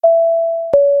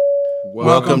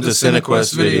Welcome to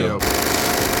CineQuest Video.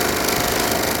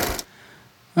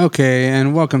 Okay,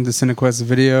 and welcome to CineQuest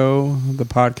Video, the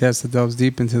podcast that delves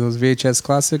deep into those VHS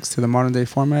classics to the modern day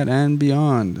format and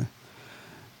beyond.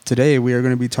 Today we are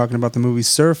going to be talking about the movie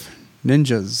Surf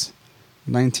Ninjas,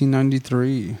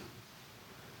 1993. I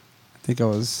think I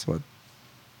was,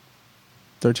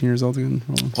 13 years old again?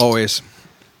 Always.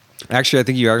 Actually, I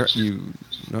think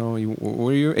what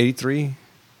were you, 83?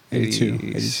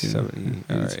 82. 70, 82.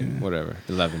 all right, whatever,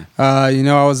 11.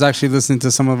 I was actually listening to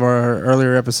some of our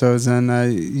earlier episodes,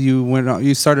 and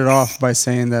you started off by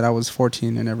saying that I was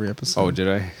 14 in every episode. Oh, did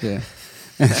I? Yeah.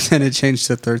 And then it changed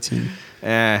to 13.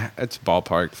 It's a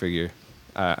ballpark figure.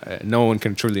 No one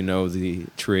can truly know the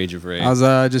true age of Ray. I was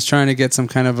just trying to get some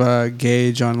kind of a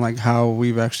gauge on like how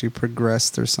we've actually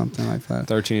progressed or something like that.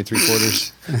 13 and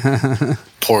 3/4.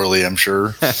 Poorly, I'm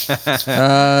sure.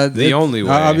 The only way.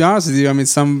 I'll be honest with you. I mean,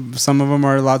 some of them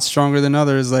are a lot stronger than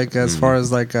others. Like as far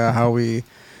as like how we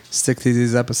stick to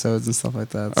these episodes and stuff like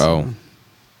that. So.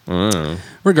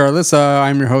 Regardless,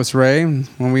 I'm your host Ray.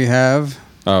 When we have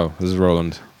this is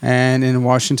Roland. And in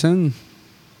Washington,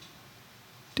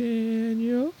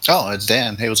 Daniel. Oh, it's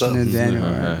Dan. Hey, what's up? Daniel.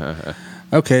 Right.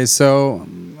 Okay, so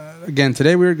again,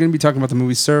 today we're going to be talking about the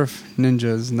movie Surf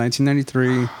Ninjas,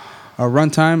 1993.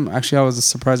 Runtime. Actually, I was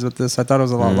surprised with this. I thought it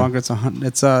was a lot longer. It's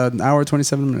an hour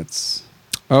 27 minutes.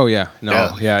 Oh yeah,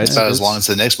 it's about as long as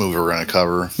the next movie we're going to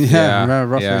cover. Yeah,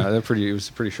 roughly. Yeah, it was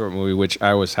a pretty short movie, which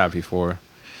I was happy for,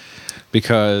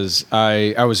 because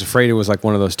I was afraid it was like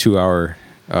one of those 2-hour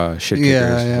shit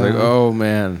kickers. Yeah. Like, oh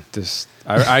man, this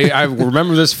I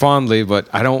remember this fondly, but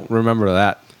I don't remember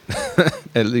that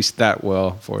at least that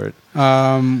well for it.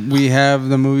 We have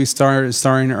the movie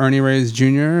starring Ernie Reyes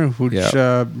Jr., which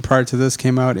prior to this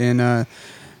came out in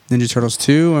Ninja Turtles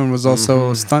 2 and was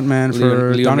also stuntman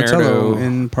for Donatello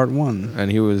in Part 1. And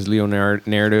he was Leonardo.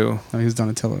 No, he was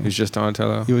Donatello. He was just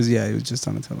Donatello? He was just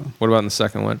Donatello. What about in the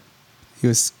second one? He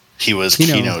was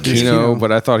Kino,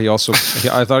 but I thought he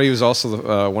was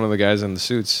also one of the guys in the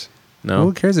suits. No? Well,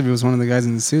 who cares if he was one of the guys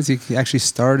in the suits? He actually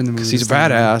starred in the movie. He's a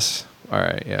badass. All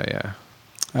right, yeah.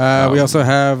 We also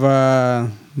have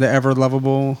the ever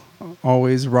lovable,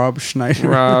 always Rob Schneider.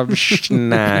 Rob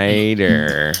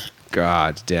Schneider.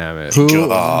 God damn it.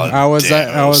 I was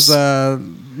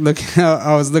looking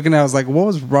at, I was like, what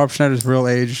was Rob Schneider's real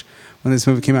age when this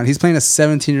movie came out? He's playing a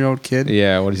 17-year-old kid.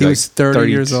 Yeah, what is he? He was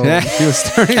 30 years old. He was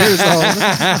 30 years old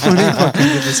when he fucking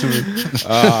did this movie.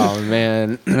 Oh,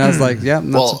 man. And I was like,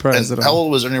 not surprised at all. How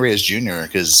old was Ernie Reyes Jr.?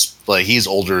 Because he's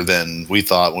older than we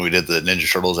thought when we did the Ninja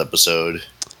Turtles episode.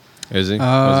 Is he?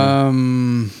 I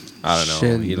don't know.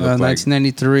 Shit. He looked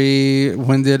 1993.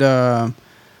 When did I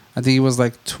think he was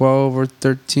like 12 or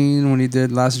 13 when he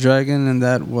did Last Dragon, and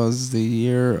that was the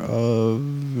year of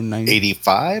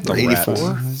 85 or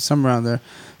 84? Somewhere around there.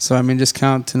 So, I mean, just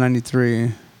count to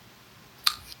 93.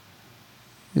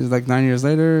 He's like 9 years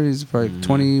later. He's probably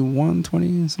 21,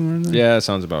 20, somewhere in there. Yeah, that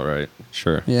sounds about right.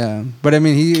 Sure. Yeah. But, I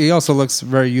mean, he also looks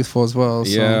very youthful as well.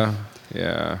 So,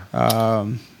 yeah.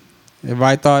 If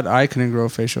I thought I couldn't grow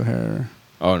facial hair...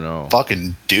 Oh, no.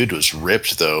 Fucking dude was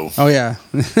ripped, though. Oh, yeah.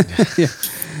 Yeah.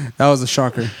 That was a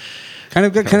shocker. Kind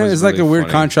of it's really like a weird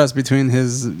contrast between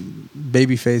his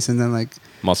baby face and then like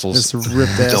muscles, just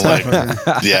ripped ass.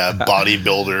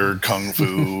 Bodybuilder, kung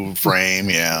fu frame.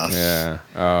 Yeah.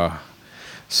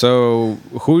 So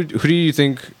who do you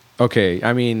think? Okay,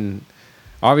 I mean,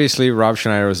 obviously Rob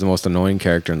Schneider was the most annoying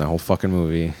character in the whole fucking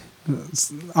movie.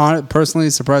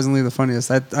 Personally, surprisingly, the funniest.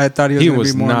 I thought he was going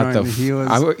to be more annoying.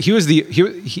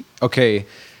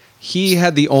 He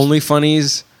had the only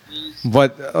funnies.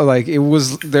 But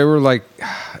there were like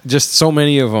just so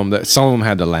many of them that some of them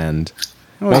had to land.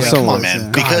 Come on, man!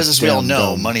 Yeah. Because as we all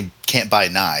know, money can't buy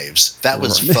knives. That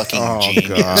was fucking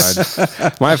genius.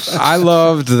 God. I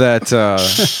loved that.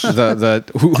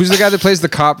 Who's the guy that plays the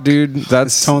cop, dude?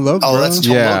 That's Tone Loc. Oh, that's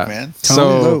Tone Loc, man.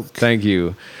 Tone Loc. Thank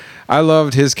you. I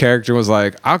loved his character. Was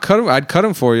like, I'd cut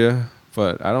him for you,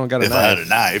 but I don't got a knife. If I had a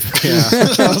knife.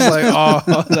 Yeah. I was like,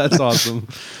 oh, that's awesome.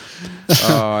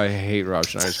 Oh, I hate Rob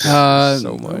Schneider's character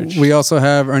so much. We also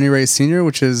have Ernie Reyes Sr.,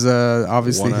 which is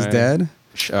obviously his dad.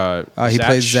 He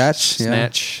plays Zatch.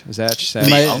 Zatch.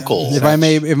 The uncle. If I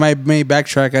may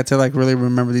backtrack, I had to like really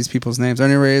remember these people's names.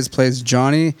 Ernie Reyes plays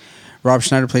Johnny. Rob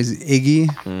Schneider plays Iggy.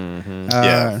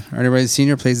 Ernie Reyes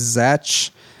Sr. plays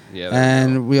Zatch. Yeah,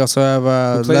 and we also have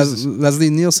Leslie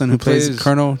Nielsen, who plays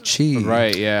Colonel Chi.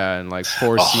 Right, yeah, and like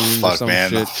 4 scenes or some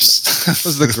shit. That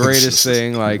was the greatest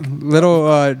thing. Like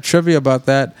little trivia about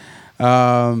that.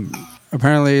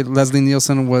 Apparently, Leslie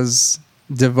Nielsen was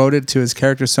devoted to his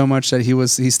character so much that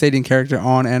he stayed in character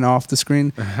on and off the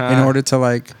screen in order to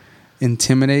like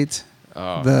intimidate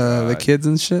Oh, the God. kids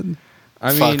and shit.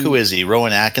 I Fuck, mean, who is he?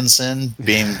 Rowan Atkinson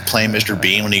playing Mr.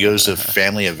 Bean when he goes to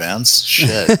family events?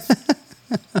 Shit.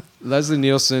 Leslie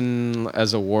Nielsen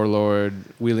as a warlord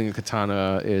wielding a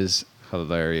katana is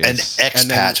hilarious. An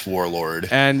expat warlord.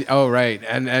 And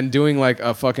and doing like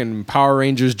a fucking Power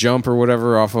Rangers jump or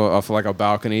whatever off like a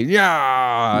balcony,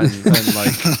 and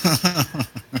like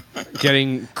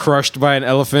getting crushed by an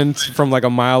elephant from like a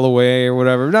mile away or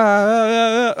whatever.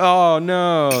 Oh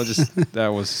no! Just that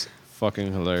was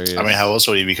fucking hilarious. I mean, how else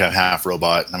would he become half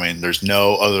robot? I mean, there's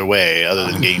no other way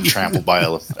other than getting trampled by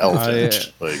an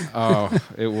elephant.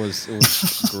 It was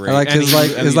great. I like And his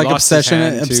he lost his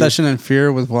hand, too. obsession and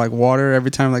fear with like water.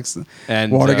 Every time like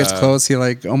And, water gets close, he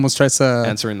like almost tries to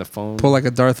answering the phone. pull like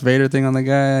a Darth Vader thing on the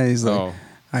guy. He's like, Oh.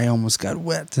 I almost got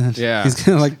wet. Yeah. He's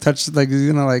gonna like touch, like he's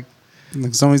gonna like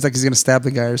someone's like he's gonna stab the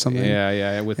guy or something.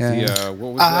 Yeah. With Yeah. the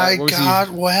what was that? I What was got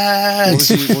he, wet.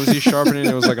 what was he sharpening?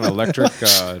 It was like an electric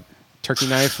turkey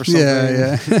knife or something.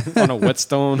 Yeah. On a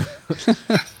whetstone.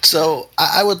 So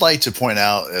I would like to point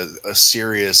out a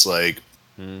serious like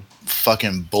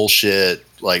fucking bullshit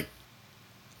like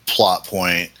plot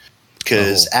point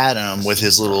because Adam with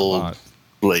his little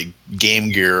like Game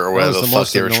Gear or whatever the fuck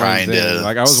they were trying to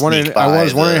like I was wondering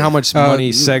how much money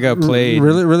Sega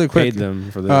really quick paid them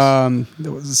for this.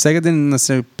 Sega didn't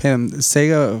necessarily pay them.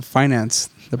 Sega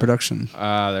financed the production.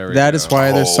 There we That go. is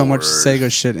why there's so much Lord.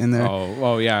 Sega shit in there.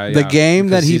 Oh yeah. The game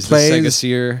Because that he he's the plays, Sega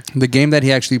seer. the game that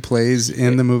he actually plays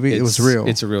in the movie, it was real.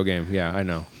 It's a real game. Yeah, I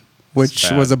know. Which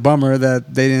bad. was a bummer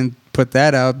that they didn't put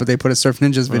that out, but they put a Surf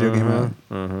Ninjas video game out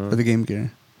for the Game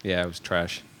Gear. Yeah, it was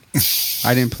trash.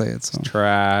 I didn't play it, so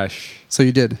Trash. so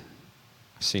you did.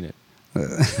 I've seen it.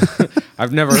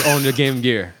 I've never owned a Game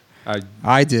Gear.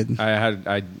 I did.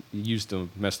 I used them,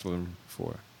 messed with them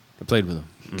before. I played with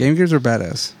them. Game Gears were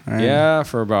badass. All right? Yeah,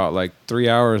 for about like 3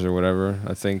 hours or whatever.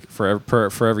 I think for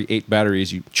every 8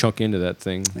 batteries you chunk into that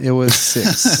thing. It was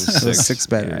 6. It was 6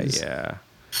 batteries. Yeah.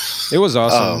 It was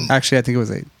awesome. Actually, I think it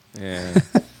was 8. Yeah.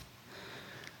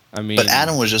 I mean, But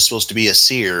Adam was just supposed to be a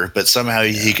seer, but somehow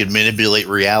he could manipulate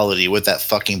reality with that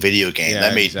fucking video game. Yeah,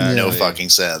 That made no exactly. fucking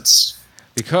sense.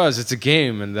 because it's a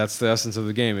game, and that's the essence of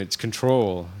the game. It's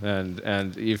control, and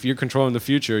if you're controlling the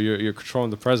future, you're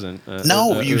controlling the present.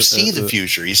 No, you see the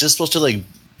future. He's just supposed to like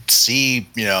see,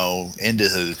 into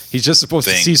the He's just supposed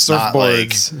to things, see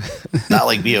surfboards, not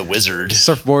like be a wizard.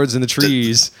 surfboards in the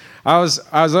trees. I was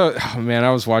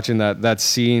watching that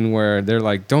scene where they're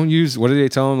like, don't use, what did they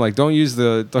tell him? Like, don't use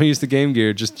the Game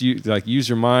Gear, just use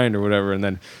your mind or whatever. And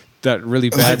then that really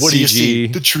bad Like, what CG. do you see?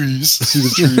 The trees. See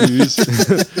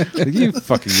the trees. Like, you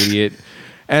fucking idiot.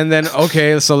 And then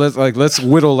so let's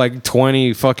whittle like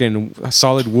 20 fucking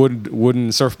solid wooden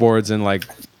surfboards in like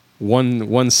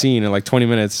one scene in like 20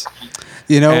 minutes.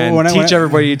 And when teach I,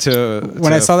 everybody to.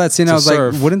 When I saw that scene, I was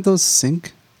surf. like, wouldn't those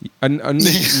sink?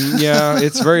 Yeah,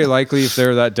 it's very likely if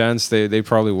they're that dense, they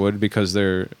probably would because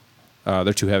they're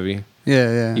too heavy.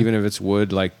 Yeah. Even if it's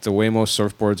wood, like the way most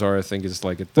surfboards are, I think is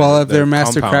like. If they're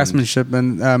master craftsmanship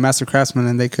and master craftsmen,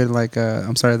 and they could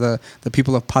the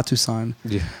people of Patusan.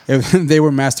 Yeah. If they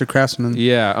were master craftsmen.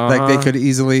 Yeah, like they could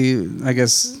easily, I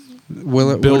guess,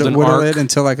 Build an whittle arc. it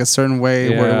into like a certain way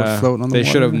where it would float on the water. They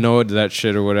should have knowed that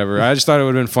shit or whatever. I just thought it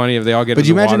would have been funny if they all get. But in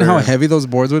you the imagine water. how heavy those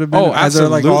boards would have been? Oh, as they're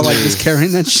like all like absolutely. just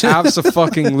carrying that shit.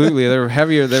 Absolutely, they were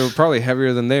heavier. They were probably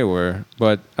heavier than they were.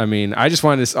 But I mean, I just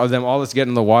wanted them all to get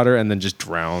in the water and then just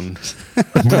drown.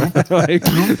 Like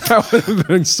that would have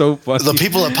been so funny. The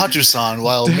people at Patusan,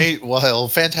 while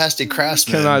fantastic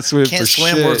craftsmen, Cannot swim can't for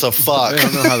swim shit. worth a fuck. They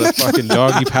don't know how to fucking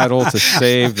doggy paddle to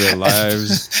save their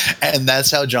lives. And that's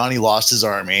how Johnny lost his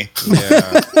army.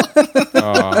 Yeah.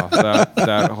 Oh,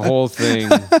 that whole thing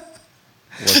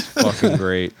was fucking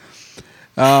great.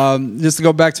 Just to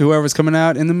go back to whoever's coming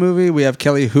out in the movie, we have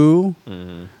Kelly Hu,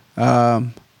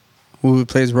 who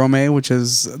plays Rome, which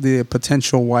is the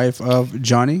potential wife of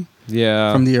Johnny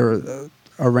Yeah. from the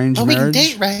arranged We can marriage.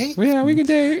 date, right? Well, yeah, we can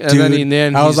date. And Dude,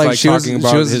 then he's I was like, she was, talking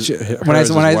about she was, his, she- her when I as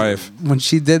his wife. when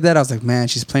she did that, I was like, man,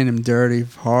 she's playing him dirty,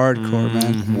 hardcore,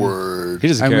 man. Word. He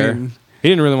doesn't I care. mean- He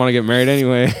didn't really want to get married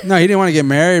anyway. No, he didn't want to get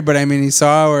married, but I mean, he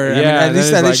saw her. Yeah, at least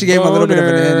then it's she like, gave him a little bit of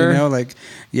an boner. in, like,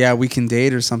 yeah, we can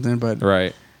date or something. But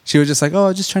Right. she was just like,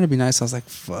 oh, just trying to be nice. I was like,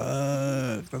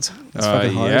 fuck, that's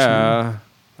fucking harsh. Man. Yeah.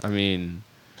 I mean,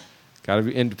 gotta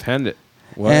be independent.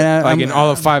 What? And, In all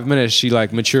of 5 minutes, she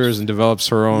like matures and develops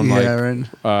her own Yeah,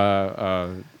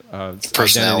 right.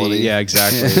 Personality. identity. Yeah,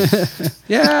 exactly.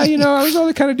 Yeah, I was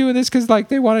only kind of doing this because like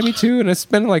they wanted me to, and it's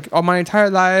been like all my entire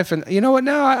life. And you know what?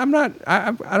 Now I'm not.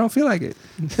 I don't feel like it.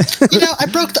 I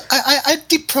broke the. I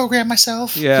deprogrammed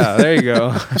myself. Yeah, there you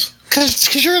go.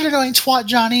 Because you're an annoying twat,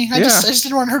 Johnny. I just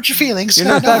didn't want to hurt your feelings. You're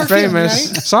not that famous.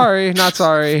 Feelings, right? Sorry, not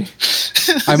sorry.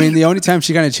 I mean, the only time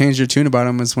she kind of changed her tune about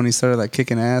him was when he started like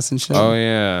kicking ass and shit. Oh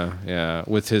yeah,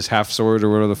 with his half sword or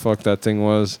whatever the fuck that thing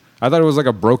was. I thought it was like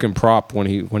a broken prop when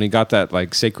he got that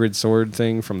like sacred sword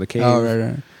thing from the cave. Oh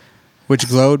right. Which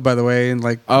glowed, by the way, and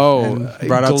like and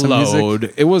brought out some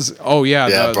music. It was they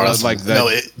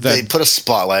put a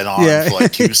spotlight on for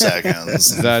like 2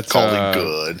 seconds. That called it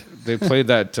good. They played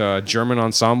that German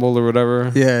ensemble or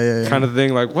whatever. Yeah. Kind of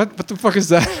thing. Like what the fuck is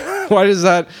that? Why does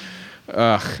that?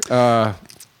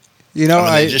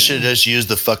 They just should have just used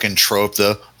the fucking trope,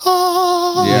 right.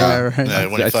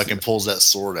 when he fucking pulls that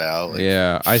sword out. Like,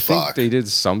 I think they did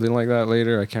something like that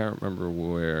later. I can't remember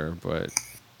where, but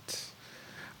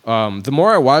the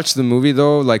more I watched the movie,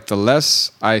 though, like the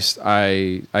less I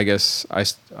guess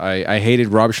I hated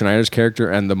Rob Schneider's character,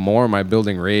 and the more my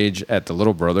building rage at the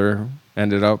little brother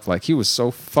ended up. Like he was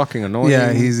so fucking annoying.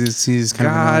 Yeah, he's kind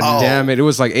of. God damn it! It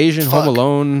was like Asian Home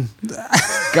Alone.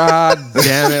 God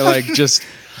damn it! Like just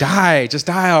die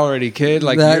already, kid.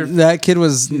 Like that kid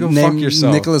was named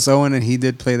Nicholas Owen, and he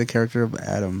did play the character of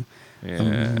Adam.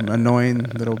 Annoying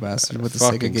little bastard with the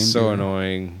Sega Game. So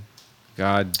annoying.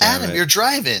 God damn Adam, it. you're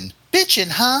driving, bitching,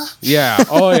 huh? Yeah.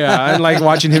 Oh yeah. And like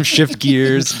watching him shift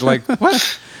gears. Like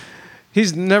what?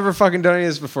 He's never fucking done any of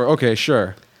this before. Okay,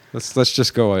 sure. Let's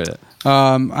just go with it.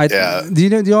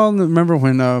 Do you all remember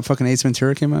when fucking Ace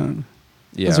Ventura came out?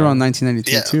 Yeah. It was around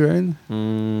 1992 too, right?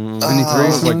 93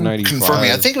 was like 95.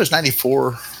 Confirming. I think it was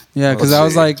 94. Yeah, because I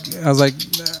was like,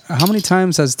 how many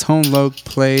times has Tone Loc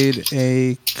played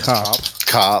a cop?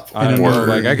 I don't know.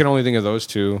 Like I can only think of those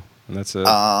two, and that's it.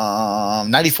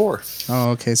 94. Oh,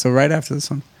 okay. So right after this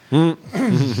one.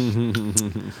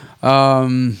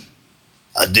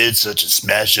 I did such a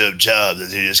smash up job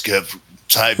that they just kept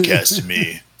typecasting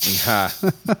me.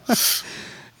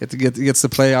 Gets to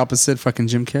play opposite fucking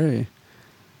Jim Carrey.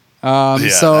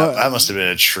 So that must have been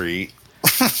a treat.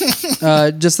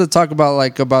 Just to talk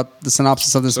about the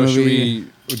synopsis of this movie.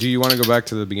 Do you want to go back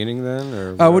to the beginning then,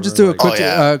 or we'll just do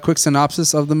a quick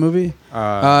synopsis of the movie,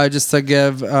 just to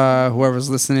give whoever's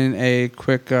listening a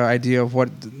quick idea of what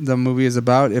the movie is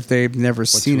about if they've never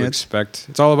seen it. Expect.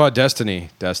 It's all about destiny.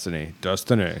 It's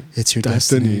your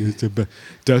destiny.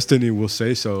 Destiny will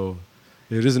say so.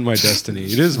 It isn't my destiny.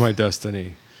 It is my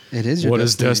destiny. It is your what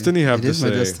destiny. does destiny have to say?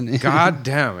 My destiny. God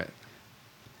damn it.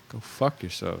 Go fuck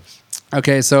yourselves.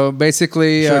 Okay, so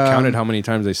basically... should have counted how many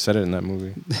times they said it in that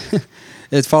movie.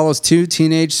 It follows two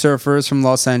teenage surfers from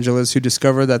Los Angeles who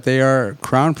discover that they are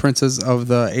crown princes of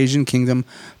the Asian kingdom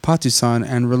Patusan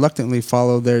and reluctantly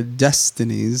follow their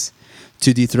destinies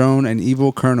to dethrone an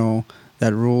evil colonel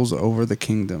that rules over the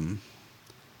kingdom.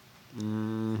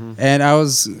 Mm-hmm. And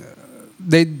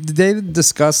they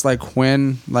discuss like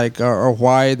when, or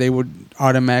why they would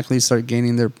automatically start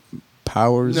gaining their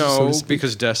powers. No,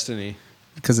 because destiny.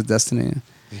 Because of destiny.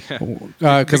 Yeah.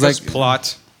 Because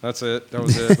plot. That's it. That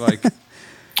was it. Like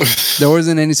there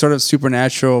wasn't any sort of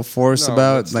supernatural force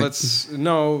about.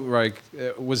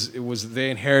 It was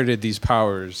they inherited these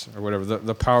powers or whatever.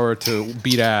 The power to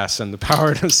beat ass and the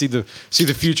power to see the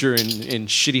future in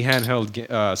shitty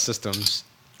handheld systems.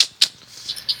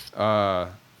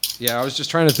 Yeah, I was just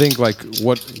trying to think like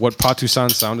what Patusan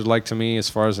sounded like to me as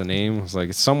far as a name. It was like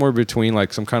it's somewhere between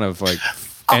like some kind of like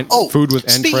food with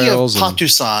entrails. Speaking of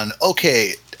Patusan,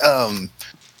 okay.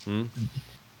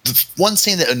 The one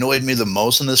scene that annoyed me the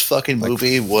most in this fucking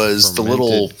movie was the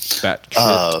little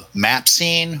map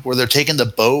scene where they're taking the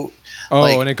boat.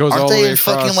 Oh, and it goes all the way across.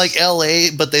 Aren't they in fucking like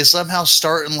LA, but they somehow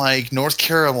start in like North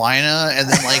Carolina and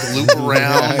then like loop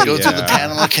around, go through the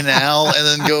Panama Canal, and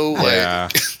then go like. Yeah.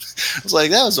 I was like,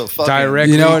 that was a fucking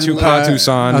directly to Patusan.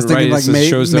 I was thinking right,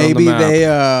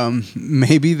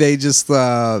 maybe they just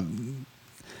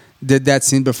did that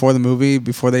scene before the movie,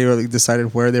 before they really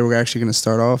decided where they were actually going to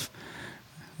start off.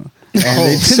 And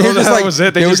that was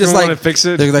it. They just didn't want to fix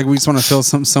it. They're like, we just want to fill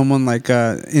someone like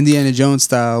Indiana Jones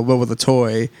style, but with a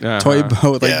toy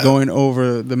boat, going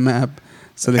over the map.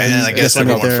 So they and then I guess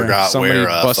everyone forgot where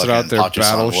busted out their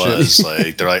battleship was.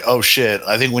 Like they're like, oh shit,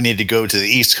 I think we need to go to the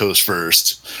East Coast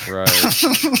first. Right.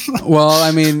 Well, I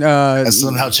mean, and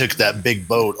somehow took that big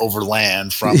boat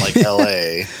overland from like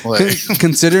LA.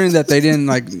 Considering that they didn't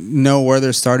like know where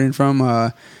they're starting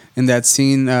from. In in that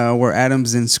scene where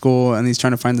Adam's in school and he's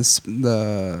trying to find find Spain.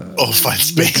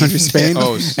 the country Spain,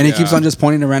 and he keeps on just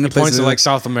pointing to random places. Points to like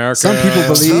South America. Some people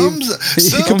believe.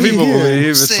 Some people believe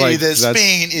it's say like that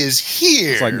Spain is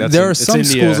here. It's like there are some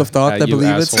schools of thought that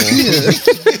believe it's here.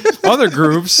 Other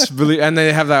groups believe, and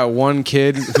they have that one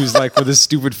kid who's like with his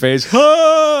stupid face.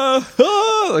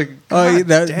 Like,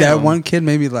 that one kid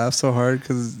made me laugh so hard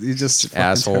because he's just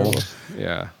asshole. terrible.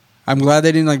 Yeah. I'm glad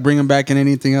they didn't like bring him back in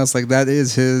anything else. Like that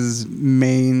is his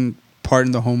main part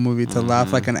in the whole movie, to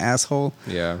laugh like an asshole.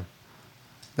 Yeah.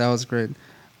 That was great.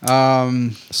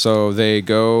 So they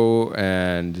go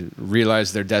and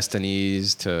realize their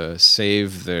destinies to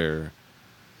save their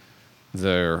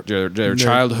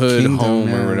childhood kingdom, home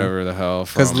yeah. or whatever the hell.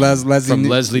 Because From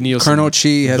Leslie Nielsen, Colonel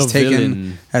Chi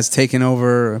the has taken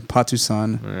over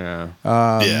Patusan.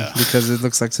 Yeah. Because it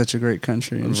looks like such a great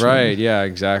country. And shit. Right, yeah,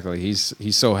 exactly. He's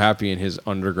so happy in his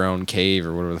underground cave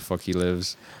or whatever the fuck he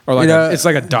lives. Or like it's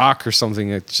like a dock or something.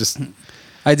 It's just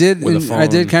I did phone.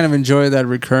 kind of enjoy that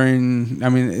recurring. I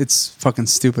mean, it's fucking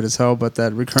stupid as hell, but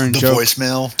that recurring joke.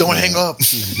 Voicemail. Don't hang up.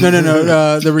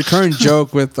 No. The recurring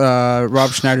joke with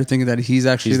Rob Schneider thinking that he's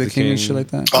actually the king and shit like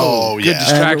that. Oh good yeah.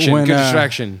 distraction. When, good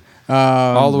distraction.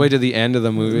 All the way to the end of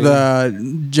the movie.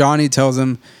 Johnny tells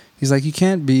him, he's like, you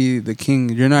can't be the king.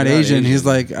 You're not Asian. He's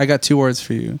like, I got 2 words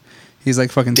for you. He's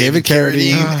like fucking David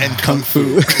Carradine and Kung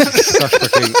Fu. Such a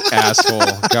fucking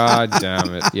asshole. God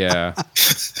damn it. Yeah.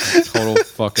 Total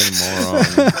fucking moron.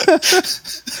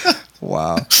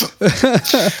 Wow.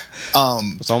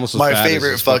 It's almost as my bad as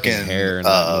favorite his fucking hair in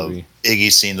that movie.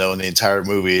 Iggy scene though in the entire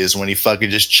movie is when he fucking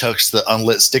just chucks the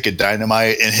unlit stick of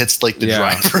dynamite and hits like the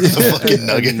driver of the fucking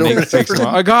nugget. Nick takes him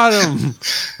out. I got him.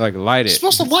 Like light it. You're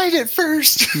supposed to light it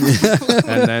first.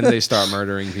 And then they start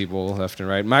murdering people left and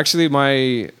right. Actually,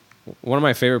 one of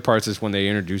my favorite parts is when they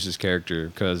introduce his character,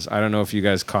 because I don't know if you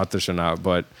guys caught this or not,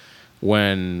 but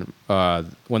when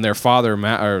their father,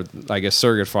 or I guess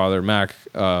surrogate father, Mac,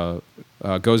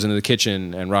 goes into the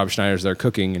kitchen and Rob Schneider's there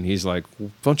cooking, and he's like,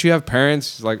 "Don't you have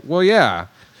parents?" He's like, "Well, yeah,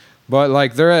 but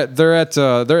like they live at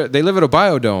a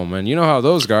biodome, and you know how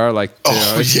those are. Like,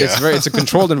 it's a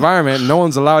controlled environment, and no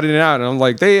one's allowed in and out." And I'm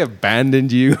like, they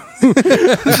abandoned you.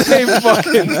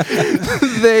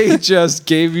 They just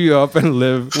gave you up and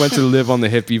went to live on the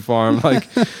hippie farm. Like,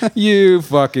 you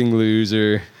fucking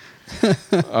loser.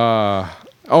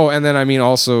 And then I mean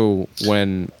also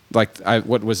when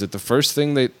what was it? The first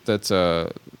thing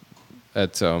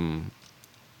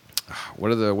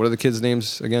what are the kids'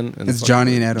 names again? It's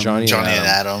Johnny and Adam. Johnny and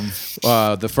Adam.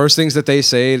 The first things that they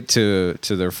say to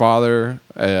their father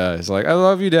is like, "I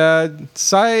love you, Dad."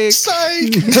 Psych.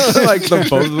 Like the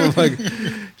both of them, like,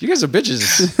 you guys are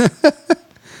bitches.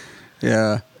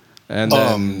 Yeah. And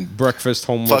then breakfast,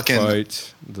 homework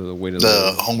fight,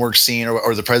 the homework scene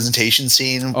or the presentation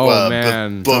scene. Oh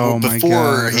man!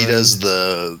 Before he does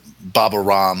the Baba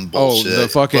Ram bullshit. The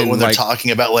fucking, but when they're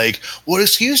talking about like, what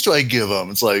excuse do I give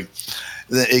him? It's like,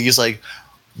 Iggy's like,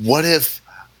 what if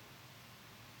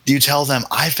you tell them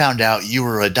I found out you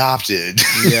were adopted?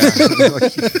 Yeah,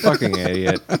 like, you fucking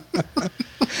idiot.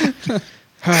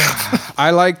 I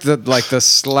like the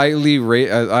slightly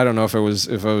I don't know if I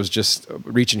was just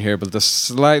reaching here, but the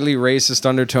slightly racist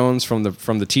undertones from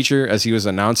the teacher as he was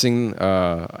announcing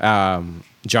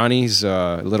Johnny's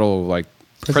little like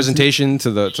presentation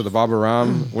to the Baba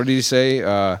Ram. What did he say?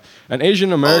 An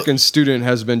Asian American student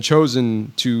has been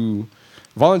chosen to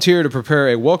volunteer to prepare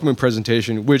a welcoming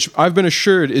presentation, which I've been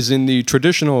assured is in the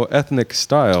traditional ethnic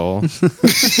style.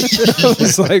 I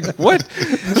was like, what?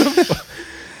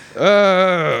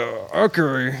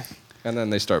 Okay. And then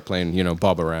they start playing,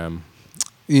 Baba Ram.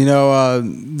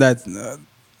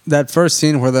 That first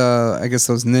scene where I guess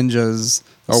those ninjas,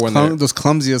 those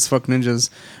clumsy as fuck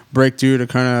ninjas, break through to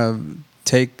kind of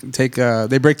they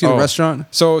break through the restaurant.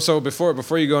 So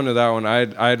before you go into that one,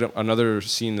 I had another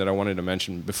scene that I wanted to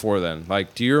mention before then.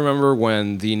 Like, do you remember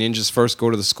when the ninjas first go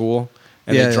to the school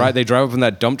and they drive up in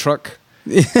that dump truck?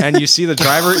 And you see the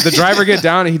driver get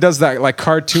down, and he does that like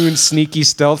cartoon sneaky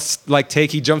stealth like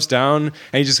take. He jumps down and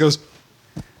he just goes,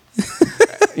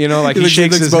 like he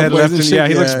shakes his head left and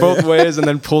he looks both ways and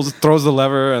then throws the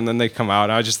lever, and then they come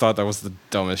out. I just thought that was the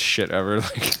dumbest shit ever.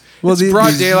 Like, it's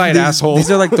broad daylight, asshole.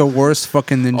 These are like the worst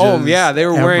fucking ninjas. Oh yeah, they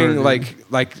were wearing like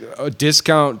a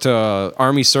discount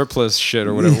army surplus shit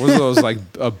or whatever. What was those, like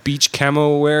a beach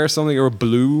camo wear or something, or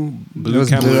blue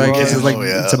camo? I guess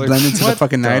it's a blend into the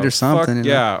fucking night or something.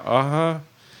 Yeah,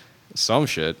 some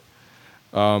shit.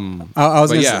 I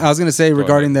was gonna say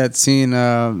regarding ahead. that scene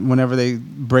whenever they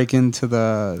break into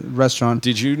the restaurant.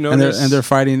 Did you And notice? they're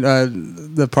fighting.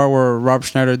 The part where Rob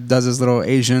Schneider does his little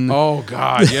Asian. Oh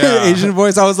God, yeah. Asian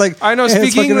voice. I was like, I know hey, speak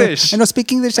it's fucking- English. I know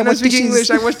speak English.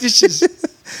 I wash dishes.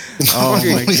 Oh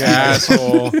my Fucking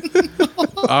asshole.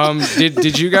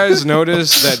 Did you guys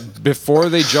notice that before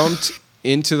they jumped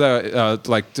into the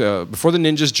before the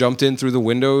ninjas jumped in through the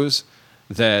windows,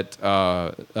 that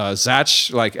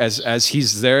Zatch, like as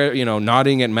he's there,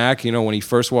 nodding at Mac, when he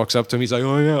first walks up to him, he's like,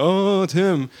 oh yeah, oh it's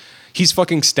him. He's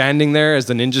fucking standing there as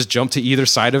the ninjas jump to either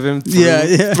side of him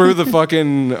through the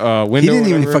fucking window. He didn't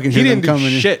even fucking hear he them didn't do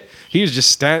coming. shit. He was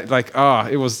just standing like,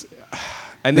 it was.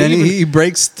 And Then even, he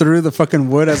breaks through the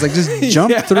fucking wood. I was like, just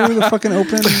jump through the fucking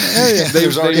open area.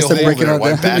 There's already a Just to hole break it there. out Why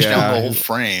there. bash Yeah. down the whole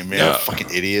frame?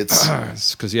 Fucking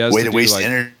idiots. because he has Way to to do, waste like,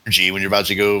 energy when you're about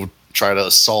to go try to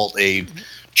assault a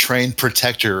trained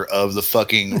protector of the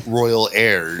fucking royal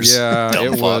heirs. Yeah,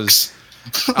 Dumb it was.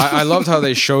 fucks. I loved how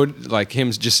they showed like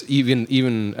him just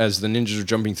even as the ninjas were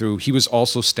jumping through, he was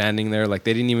also standing there. Like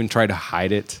they didn't even try to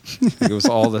hide it. Like, it was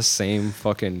all the same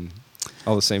fucking,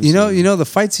 all the same. You know, scene. the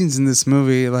fight scenes in this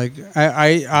movie. Like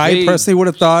I They- personally would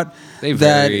have thought they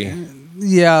that. vary.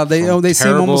 Yeah, they From seem almost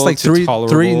terrible like to three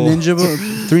tolerable.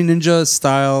 ninja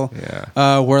style.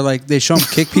 Yeah. Where like they show them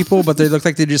kick people, but they look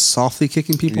like they're just softly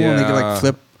kicking people, and they can like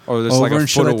flip. Or there's over like a and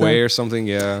shit foot like away that. or something.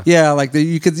 Yeah. Yeah, like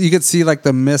you could see like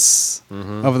the miss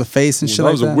of the face and shit that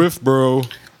like was that. a whiff, bro.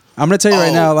 I'm gonna tell you right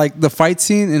Oh. now, like the fight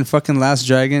scene in fucking Last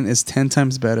Dragon is 10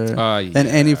 times better than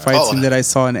any fight Oh. scene that I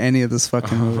saw in any of this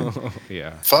fucking movie.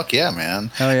 Yeah. Fuck yeah,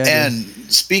 man. Hell yeah, And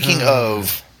speaking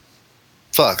of,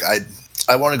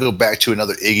 I want to go back to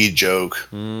another Iggy joke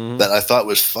that I thought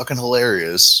was fucking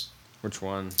hilarious Which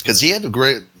one? because he had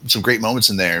some great moments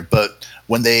in there. But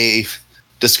when they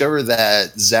discover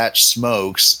that Zatch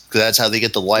smokes, because that's how they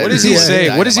get the light. What does he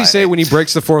say? What does he say when he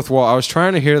breaks the fourth wall? I was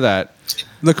trying to hear that.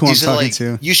 Look who I'm He's talking like,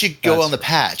 to. you should go That's- on the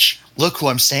patch. Look who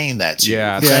I'm saying that to.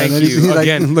 Yeah. Yeah, Thank and then you he like,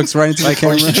 again. looks right into the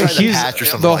or you should camera. try the patch or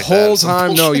something The like whole that. Some time,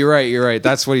 no, bullshit. you're right.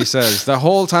 That's what he says. The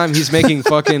whole time he's making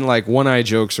fucking like one-eye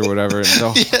jokes or whatever. And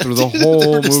through the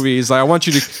whole movie, he's like, I want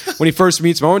you to, when he first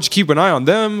meets him, I want you to keep an eye on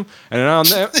them and an eye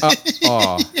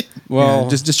on them. Well, Yeah,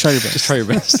 just try your best. just try your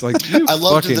best. Like, you I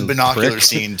loved the fucking binocular prick.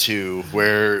 scene too,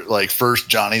 where like first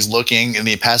Johnny's looking and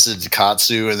he passes it to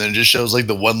Katsu and then it just shows like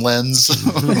the one lens.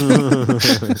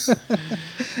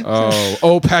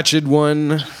 Oh, patched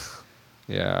one.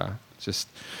 Yeah, just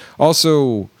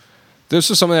also, this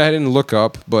was something I didn't look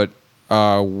up, but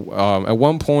at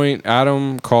one point,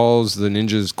 Adam calls the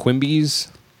ninjas Quimbies.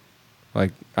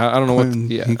 Like I don't know what.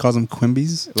 Yeah, He calls them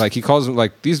Quimbies. like he calls them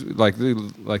like these like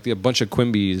a bunch of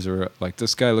Quimbies or like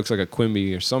this guy looks like a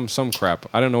Quimby or some crap.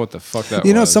 I don't know what the fuck that.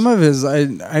 You know, was. some of his I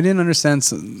didn't understand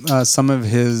some of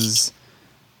his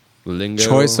lingo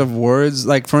choice of words.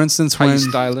 Like for instance, how you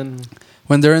styling.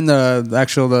 when they're in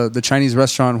the Chinese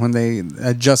restaurant when they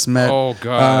had just met Oh,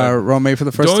 God. Rome for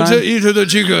the first Don't time. eat the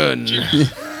chicken.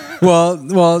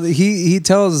 Well, he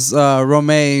tells Rome,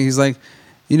 he's like,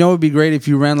 you know, it would be great if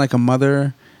you ran like a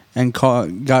mother and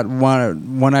got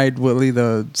one-eyed Willie,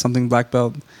 the something black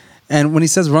belt. And when he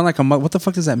says run like a mother, what the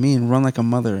fuck does that mean? Run like a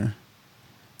mother.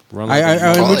 Run like a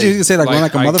I mother. would you say like run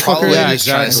like a Like, motherfucker? Probably Yeah, he's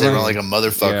trying to say exactly. like a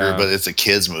motherfucker, Yeah. but it's a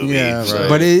kids movie. Yeah, so-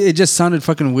 but it just sounded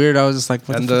fucking weird. I was just like,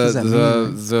 what and the fuck does that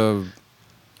mean? the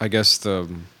I guess the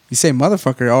You say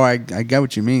motherfucker, oh, I get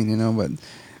what you mean, you know, but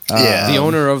Yeah. the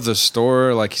owner of the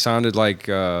store, like he sounded like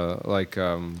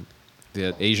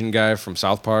the Asian guy from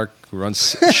South Park who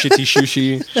runs Shitty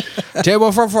Sushi.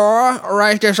 Table for four,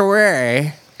 right this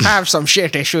way. Have some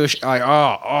shitty sushi. Like,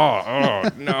 oh,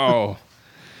 no.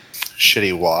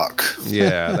 Shitty walk.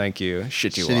 Yeah, thank you.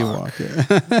 Shitty, shitty walk.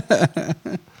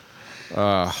 walk.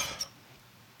 Yeah.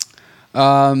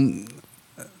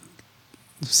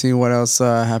 See what else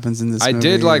happens in this I movie.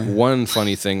 did like one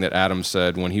funny thing that Adam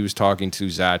said when he was talking to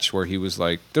Zatch, where he was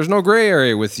like, "There's no gray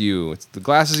area with you. The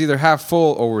glass is either half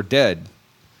full or we're dead."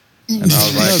 And I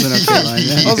was That was an like, okay line,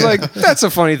 yeah. I was like, "That's a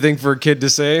funny thing for a kid to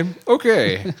say."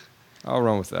 Okay, I'll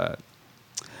run with that.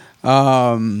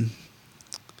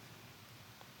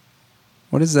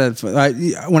 What is that?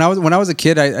 When I was a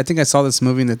kid, I think I saw this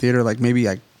movie in the theater like maybe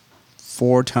like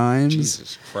 4 times.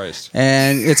 Jesus Christ.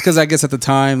 And it's because I guess at the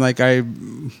time, like I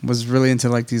was really into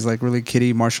like these like really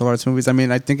kiddie martial arts movies. I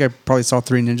mean, I think I probably saw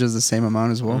Three Ninjas the same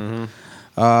amount as well.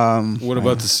 What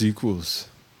about the sequels?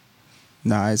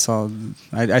 Nah, I saw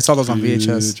those on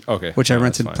VHS. Okay. which I No, that's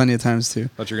rented fine. plenty of times too.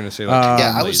 Thought you were gonna say like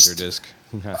Yeah, I was- Laserdisc.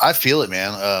 I feel it,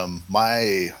 man.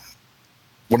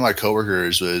 One of my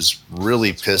coworkers was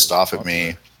really pissed off at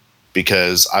me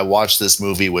because I watched this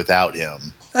movie without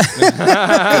him.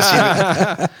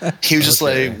 He was just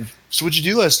like, so what'd you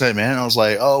do last night, man? And I was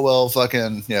like, oh, well,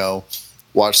 fucking,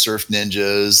 watch Surf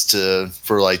Ninjas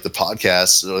for like the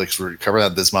podcast. Like, we're covering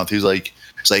that this month. He was like,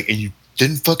 and you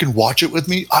didn't fucking watch it with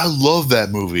me? I love that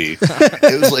movie.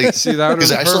 It was like, See, that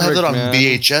because I still have that on man.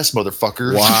 VHS,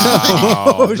 motherfucker.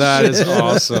 Wow, that is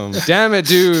awesome. Damn it,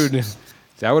 dude.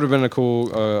 That would have been a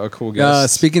cool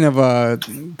guess. Speaking of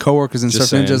coworkers and Just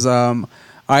Surf Ninjas,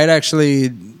 I had actually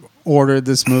ordered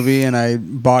this movie and I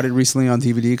bought it recently on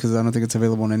DVD because I don't think it's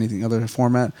available in anything other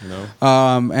format. No.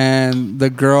 And the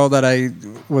girl that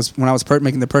when I was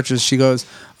making the purchase, she goes,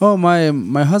 "Oh,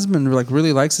 my husband like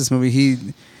really likes this movie.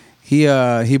 He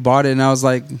bought it," and I was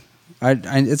like,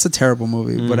 it's a terrible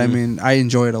movie, but I mean, I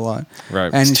enjoy it a lot.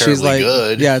 Right. And It's she's like,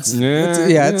 good. "Yeah, it's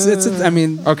I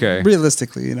mean, Okay.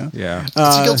 Realistically, Yeah. It's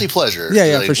a guilty pleasure.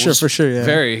 Yeah, Like, for sure. Yeah.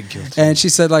 Very guilty. And she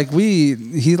said, like,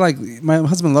 my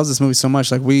husband loves this movie so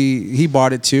much. Like, he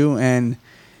bought it too, and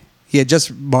he had just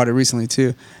bought it recently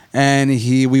too. And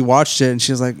we watched it, and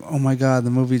she was like, "Oh my god, the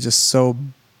movie is just so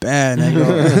bad." And I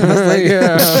go,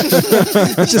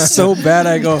 it's just so bad.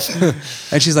 I go,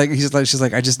 and she's like,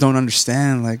 "I just don't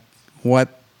understand like what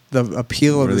the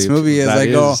appeal of this movie is."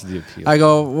 I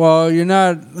go, "Well, you're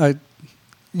not like."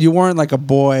 You weren't like a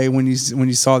boy when you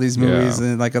saw these movies,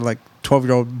 and like a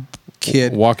 12-year-old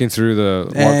kid walking through the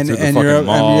fucking you're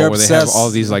mall where they have obsessed. all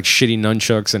these like shitty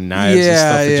nunchucks and knives and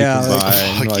stuff that you can buy.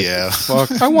 And, Fuck like, yeah.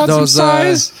 fuck, I want some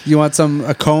size. You want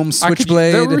a comb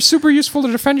switchblade? They were super useful to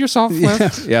defend yourself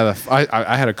with. Yeah,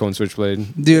 I had a cone switchblade.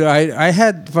 Dude, I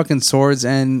had fucking swords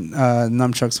and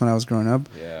nunchucks when I was growing up.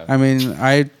 Yeah. I mean,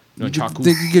 Nunchaku.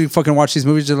 think you could fucking watch these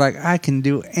movies. You're like, I can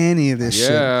do any of this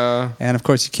shit. Yeah. And of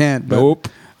course you can't. But, Nope.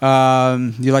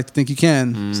 You like to think you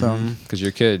can. So Because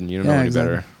you're a kid and you don't know any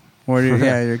better. Or you're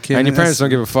a kid. And your parents don't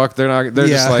give a fuck. They're not. They're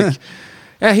just like,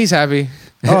 yeah, he's happy.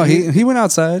 Oh, he went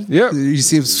outside. Yep. You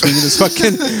see him swinging his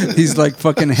fucking. He's like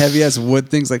fucking heavy ass wood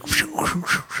things. Like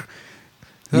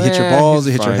you hit your balls,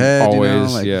 you hit your fine. head.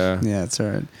 Always, yeah, it's all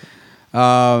right.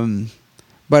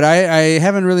 But I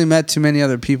haven't really met too many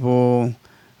other people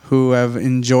who have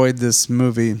enjoyed this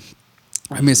movie.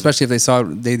 I mean, especially if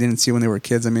they didn't see it when they were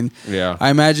kids. I mean, Yeah. I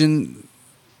imagine.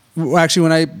 Well, actually,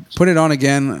 when I put it on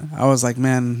again, I was like,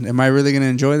 man, am I really gonna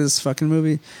enjoy this fucking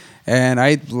movie? And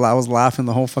I was laughing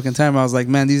the whole fucking time. I was like,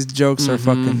 man, these jokes are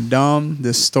fucking dumb.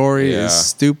 This story is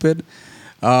stupid.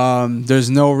 There's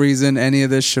no reason any of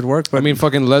this should work. But I mean,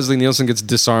 fucking Leslie Nielsen gets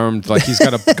disarmed. Like, he's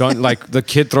got a gun. Like, the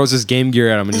kid throws his Game Gear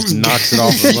at him and just knocks it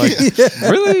off him. Like,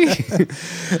 really?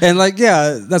 And like,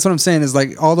 yeah, that's what I'm saying is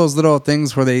like all those little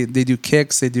things where they do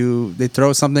kicks, they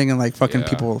throw something and like fucking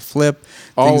people will flip.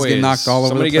 Things get knocked all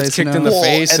over the place. Somebody gets kicked in the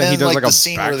face and then he does like the a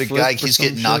scene where the backflip guy or keeps some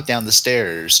getting knocked shit. down the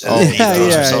stairs. And then he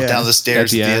throws himself down the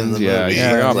stairs at the end of the movie.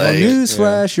 Yeah, Like,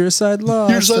 newsflash, your side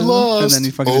lost. Here's I lost. And then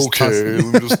he fucking just tosses okay,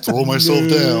 let me just throw myself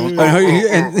down. I know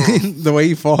and the way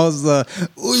he falls,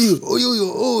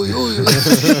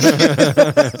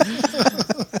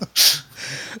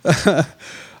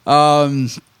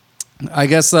 I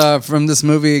guess from this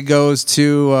movie it goes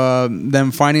to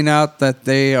them finding out that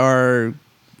they are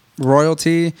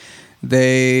royalty.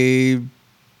 They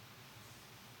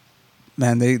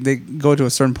go to a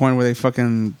certain point where they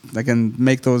can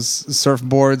make those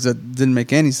surfboards that didn't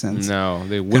make any sense. No,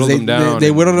 they whittled them down.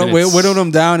 They whittled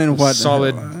them down in what?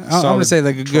 Solid. I'm gonna say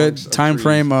like a good time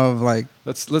frame of like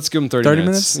Let's give them 30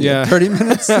 minutes. Yeah. 30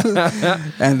 minutes.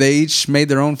 And they each made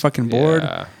their own fucking board.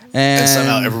 Yeah. And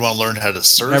somehow everyone learned how to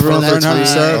surf. Everyone on that learned how to time.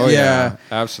 surf. Oh, yeah.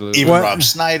 Absolutely. Even What- Rob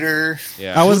Snyder.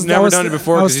 Yeah. I was never done it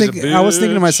before. I was 'cause he's a thinking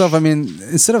to bitch. myself. I mean,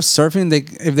 instead of surfing,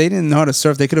 if they didn't know how to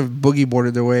surf, they could have boogie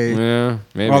boarded their way Yeah,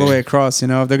 maybe. all the way across. You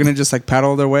know, if they're gonna just like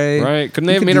paddle their way, Right. Couldn't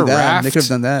they you have could made do a that. raft? They could have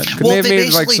done that. Couldn't they have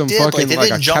made like basically some did. fucking They like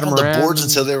didn't a jump on the catamaran? boards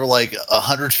until they were like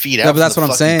 100 feet out. Yeah, but that's from what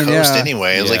the I'm saying, fucking coast yeah.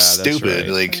 anyway, it was Yeah, like that's stupid.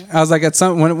 right. Like I was like at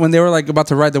some when they were like about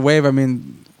to ride the wave. I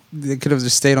mean, they could have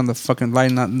just stayed on the fucking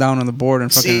lying down on the board and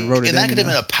fucking see, rode it. and that in, could you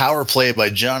have know? been a power play by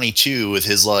Johnny too, with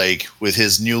his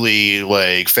newly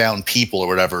like found people or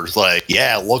whatever. Like,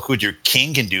 yeah, look what your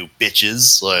king can do,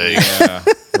 bitches. Like, Yeah,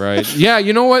 right. Yeah,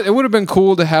 you know what? It would have been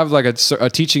cool to have like a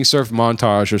teaching surf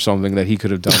montage or something that he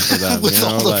could have done for them. with you know?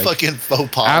 all the like, fucking faux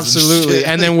pas. absolutely. and, shit.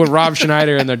 And then with Rob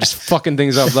Schneider and they're just fucking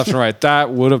things up left and right. That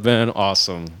would have been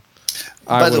awesome.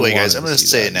 By the way, guys, I'm going to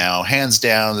say it now. Hands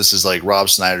down, this is like Rob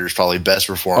Snyder's probably best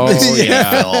performance. Oh, in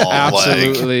yeah. film. Like,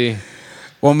 Absolutely.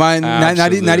 Well, not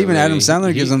even Adam Sandler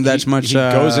He- gives him that he- much. He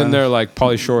goes in there like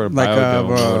Pauly Shore, like Biodome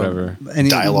or whatever. and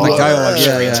Dialogue, yeah,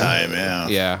 screen yeah. time,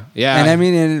 yeah. Yeah. And I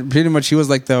mean, and pretty much he was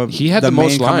like he had the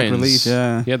most main comic lines. relief,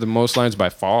 yeah. He had the most lines by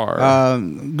far.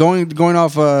 Going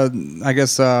off, I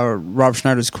guess Rob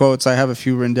Schneider's quotes. I have a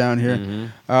few written down here.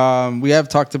 Mm-hmm. We have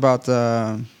talked about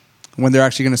when they're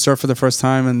actually going to surf for the first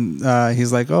time, and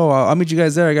he's like, "Oh, I'll meet you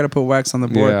guys there. I got to put wax on the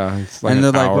board." Yeah, it's like and they're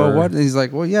an like, hour. "Well, what?" And he's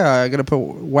like, "Well, yeah, I got to put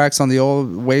wax on the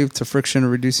old wave to friction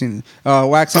reducing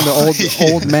wax on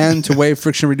the old man to wave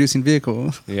friction reducing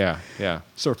vehicle." Yeah.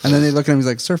 Surfboard. And then they look at him. He's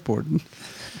like, "Surfboard."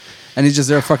 And he's just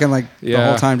there fucking like the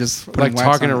whole time just putting like wax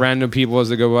talking to on it. random people as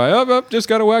they go by. Up, just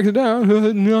gotta wax it down.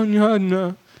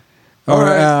 Or,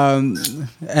 Alright.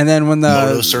 and then when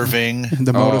Moto surfing.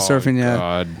 the moto surfing, yeah.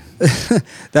 God.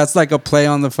 That's like a play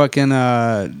on the fucking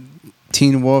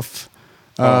Teen Wolf.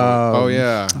 Oh,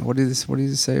 yeah. What did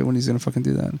he say when he's gonna fucking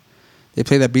do that? They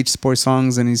play that Beach Boy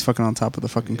songs and he's fucking on top of the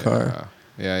fucking car.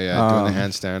 Yeah, doing the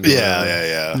handstand. or Yeah, whatever.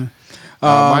 yeah.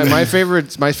 My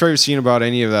favorite scene about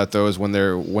any of that though is when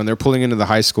they're pulling into the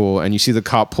high school and you see the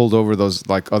cop pulled over those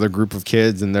like other group of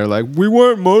kids and they're like, "We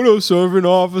weren't moto surfing,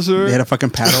 officer." They had a fucking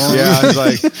paddle. Yeah, I was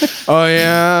like, "Oh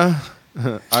yeah."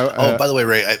 By the way,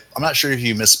 Ray, I'm not sure if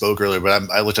you misspoke earlier, but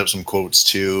I looked up some quotes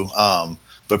too.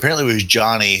 But apparently it was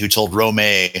Johnny who told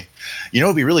Romay, "You know,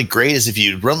 what'd be really great is if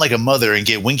you run like a mother and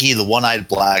get Winky the one-eyed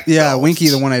black Yeah, belt." Winky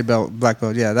the one-eyed black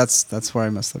belt. Yeah, that's where I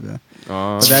messed up. Yeah,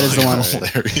 but that is the one.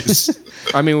 Hilarious.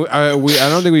 I mean, I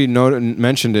don't think we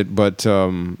mentioned it, but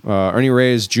Ernie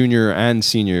Reyes Jr. and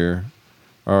Senior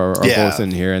are both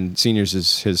in here, and Senior's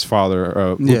is his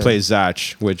father, who plays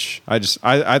Zatch, which I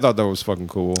thought that was fucking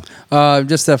cool.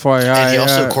 Just FYI, And he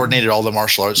also coordinated all the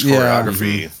martial arts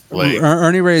choreography. Like,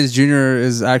 Ernie Reyes Jr.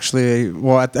 is actually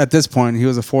at this point he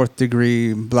was a 4th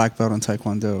degree black belt in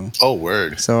Taekwondo. oh,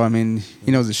 word. So I mean,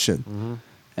 he knows his shit.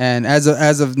 And as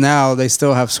of now, they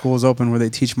still have schools open where they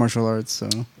teach martial arts. So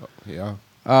Yeah.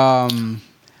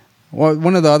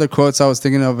 one of the other quotes I was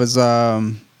thinking of is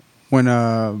when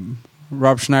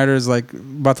Rob Schneider is like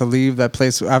about to leave that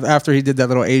place after he did that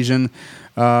little Asian,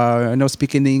 I know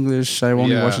speaking English, I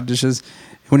only wash the dishes.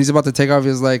 When he's about to take off,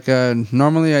 he's like,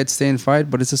 normally I'd stay and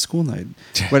fight, but it's a school night.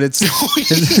 But it's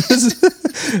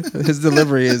his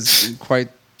delivery is quite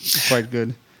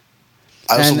good.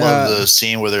 I also And, love the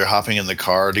scene where they're hopping in the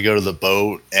car to go to the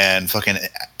boat, and fucking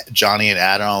Johnny and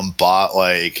Adam bought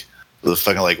like the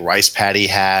fucking like rice patty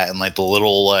hat and like the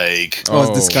little like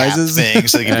Oh, disguises thing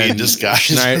so they can be in And disguise.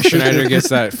 Schneider gets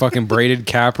that fucking braided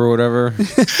cap or whatever.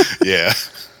 Yeah.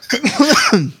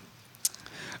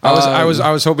 I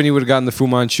was hoping he would have gotten the Fu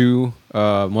Manchu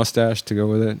mustache to go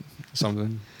with it.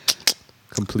 Something.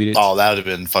 Complete it. Oh, that would have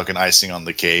been fucking icing on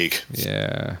the cake.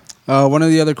 Yeah. One of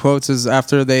the other quotes is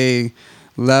after they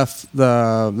left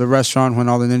the restaurant when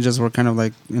all the ninjas were kind of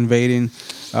like invading,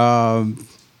 and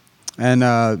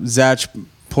Zatch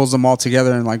pulls them all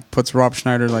together and like puts Rob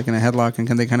Schneider like in a headlock, and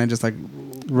they kind of just like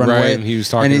run Right, away. and he was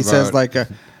talking and he about- says like,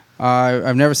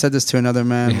 "I've never said this to another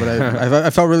man, but I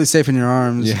felt really safe in your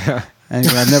arms." Yeah. And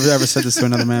I've never ever said this to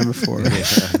another man before.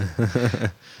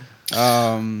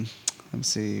 Let's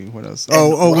see what else.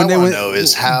 What When I they want went, to know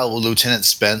is how Lieutenant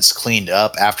Spence cleaned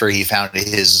up after he found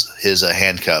his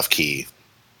handcuff key.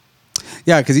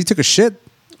 yeah, because he took a shit.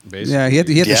 Basically. Yeah, he had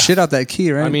to Yeah. shit out that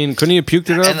key, right? I mean, couldn't he have puked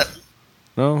it up? And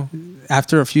No.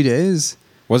 after a few days.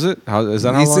 Was it? Is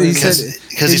that how He long? said- it he is? said-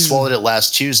 because he he's- swallowed it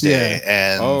last Tuesday,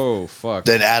 and Oh fuck.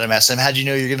 then Adam asked him, "How'd you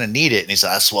know you're gonna need it?" And he said,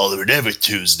 "I swallow it every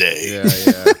Tuesday."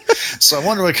 Yeah. So I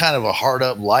wonder what kind of a hard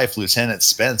up life Lieutenant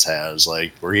Spence has,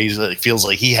 like where he like, feels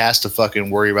like he has to fucking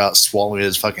worry about swallowing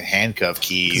his fucking handcuff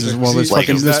key. Well, there's Like,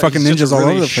 fucking- there's fucking He's just ninjas a all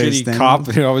really over the place, shitty Dan. cop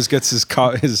who always gets his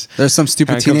There's some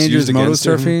stupid handcuffs teenagers used moto against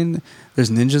him. surfing. There's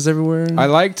ninjas everywhere. I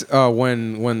liked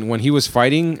when he was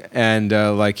fighting and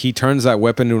like he turns that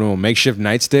weapon into a makeshift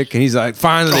nightstick and he's like,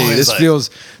 finally, he's this like-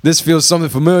 feels something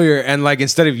familiar, and like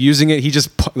instead of using it, he just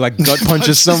like gut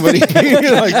punches somebody. like,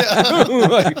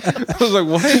 I was like,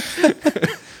 what?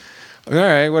 All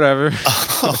right, whatever.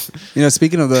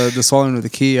 Speaking of the swallowing of the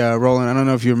key, Roland, I don't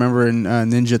know if you remember in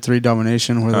Ninja 3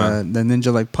 Domination where the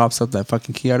ninja like pops up that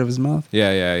fucking key out of his mouth.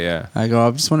 Yeah. I go,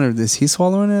 I'm just wondering, is he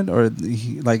swallowing it, or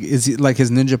is he like his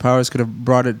ninja powers could have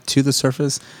brought it to the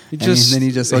surface? He just had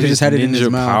it in his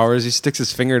ninja mouth. powers. He sticks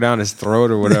his finger down his throat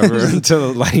or whatever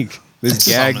until like this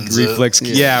gag Summons it. reflex.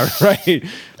 Yeah, right.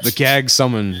 The gag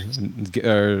summon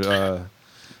or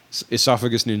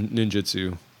esophagus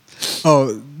ninjutsu.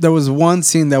 Oh, there was one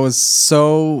scene that was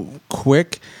so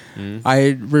quick.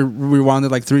 I rewound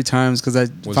it like 3 times because I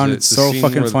found it so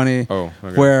fucking funny.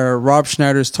 Where Rob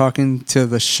Schneider's talking to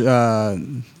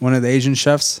the one of the Asian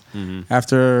chefs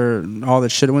after all that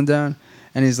shit went down,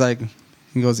 and he's like,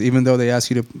 he goes, even though they ask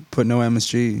you to put no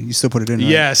MSG, you still put it in. Right?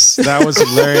 Yes, that was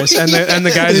hilarious. And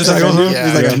the guy's just like,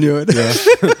 he's like, I knew it.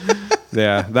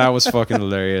 Yeah, that was fucking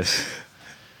hilarious.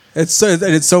 It's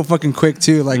so fucking quick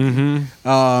too. Like,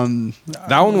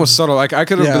 that one was subtle. Like I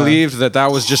could have believed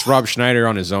that was just Rob Schneider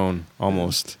on his own,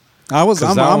 almost. I'm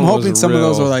hoping some of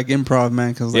those were like improv,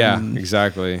 man. Cause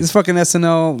exactly. This fucking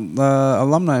SNL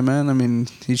alumni, man. I mean,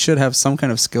 he should have some kind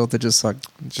of skill to just like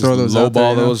throw those out there,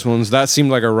 lowball those ones. That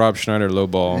seemed like a Rob Schneider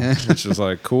lowball, which was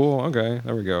like cool. Okay,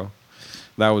 there we go.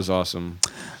 That was awesome.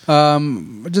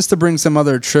 Just to bring some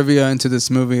other trivia into this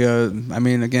movie. I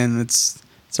mean, again, it's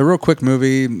a real quick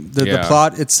movie. The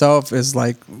plot itself is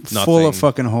like full of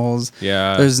fucking holes.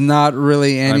 Yeah, there's not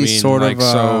really any sort of.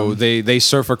 So they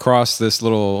surf across this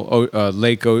little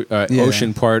lake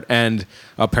ocean part, and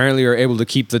apparently are able to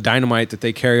keep the dynamite that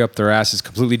they carry up their asses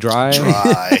completely dry.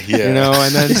 You know,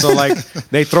 and then so like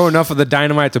they throw enough of the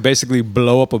dynamite to basically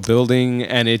blow up a building,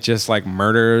 and it just like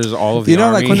murders all of the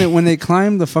army. Like when they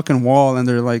climb the fucking wall and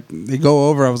they're like they go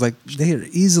over, I was like, they are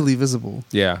easily visible.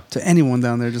 Yeah, to anyone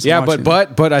down there just watching.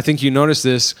 But I think you noticed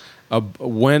this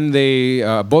when they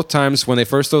both times when they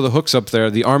first throw the hooks up there,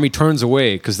 the army turns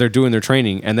away because they're doing their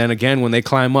training, and then again when they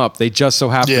climb up, they just so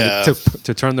happen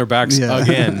to turn their backs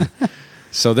again.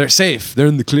 So they're safe. They're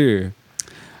in the clear.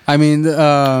 I mean,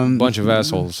 bunch of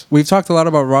assholes. We've talked a lot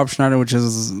about Rob Schneider, which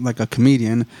is like a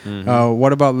comedian.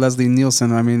 What about Leslie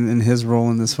Nielsen? I mean, in his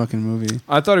role in this fucking movie,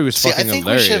 I thought he was fucking hilarious.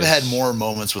 I think we should have had more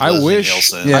moments with Leslie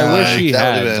Nielsen. Yeah, I wish he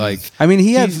had. Like, I mean,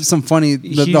 he had some funny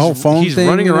the whole phone he's thing. He's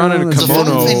running around in a kimono.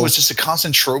 The phone thing was just a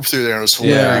constant trope through there. It was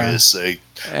hilarious. Like,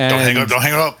 don't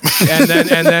hang up. and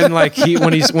then like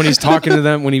when he's talking to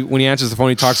them, when he answers the phone,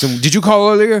 he talks to them. Did you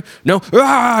call earlier? No.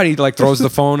 And he like throws the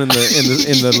phone in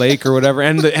the lake or whatever,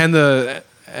 and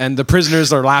the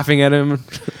prisoners are laughing at him.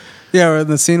 Yeah, or in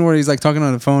the scene where he's like talking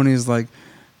on the phone, he's like,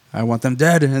 "I want them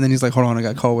dead," and then he's like, "Hold on, I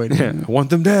got a call waiting." Yeah, I want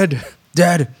them dead.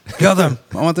 Kill them.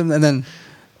 I want them, and then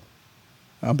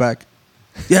I'm back.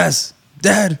 Yes.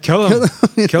 Dead. Kill them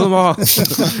all.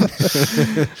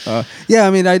 Yeah, I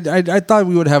mean, I thought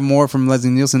we would have more from Leslie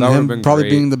Nielsen. Him probably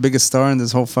being the biggest star in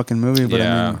this whole fucking movie. But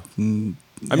I mean,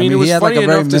 it was funny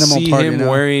enough to see him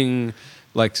wearing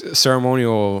like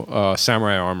ceremonial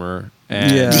samurai armor.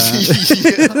 And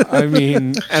I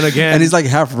mean, and again, and he's like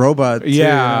half robot.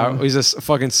 Yeah, he's a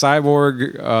fucking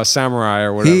cyborg samurai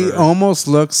or whatever. He almost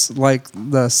looks like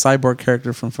the cyborg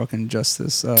character from fucking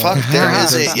Justice. There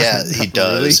is it. Yeah, he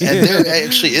does. And there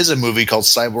actually is a movie called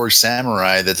Cyborg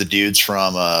Samurai that the dudes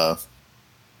from I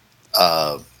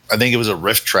think it was a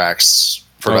Riff Tracks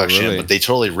production, but they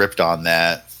totally ripped on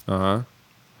that.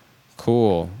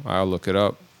 Cool. I'll look it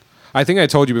up. I think I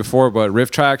told you before, but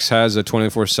Riff Tracks has a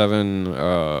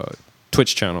 24/7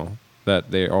 Twitch channel that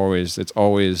it's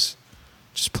always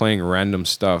just playing random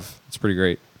stuff. It's pretty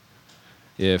great.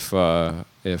 If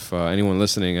anyone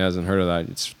listening hasn't heard of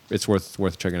that, it's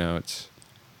worth checking out.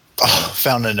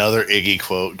 Found another Iggy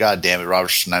quote. God damn it, Robert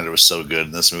Schneider was so good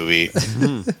in this movie.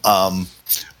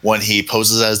 When he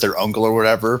poses as their uncle or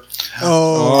whatever.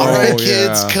 All right,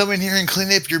 kids, come in here and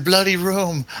clean up your bloody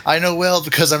room. I know well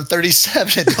because I'm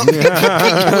 37. Don't with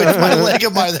my leg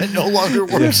of mine that no longer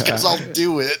works because I'll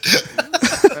do it.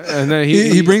 And then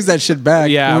he brings that shit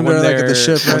back. Yeah, when they're like at the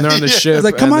ship. When they're on the ship. He's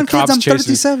like, come on, kids, I'm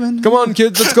 37. Come on,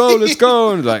 kids, let's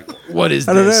go. And like, what is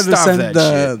this? I don't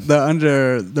understand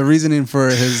shit. the reasoning for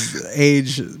his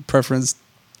age preference.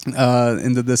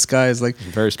 In the disguise, like,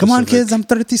 come on, kids, I'm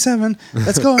 37.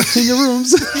 Let's go clean your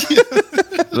rooms.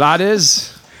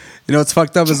 Lades. You know what's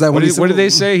fucked up is that what did they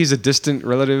say? He's a distant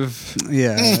relative.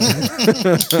 Yeah.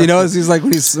 You know, he's like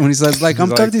when he says like I'm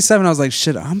 37. I was like,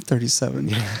 shit, I'm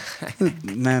 37.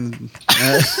 Man,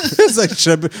 it's like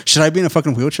should I be in a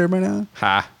fucking wheelchair by now?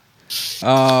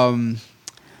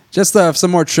 Just some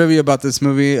more trivia about this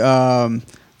movie.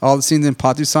 All the scenes in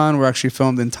Patusan were actually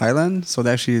filmed in Thailand, so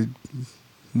they actually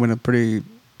went a pretty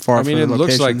far. I mean, it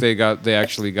looks like they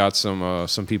actually got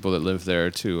some people that live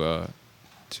there to.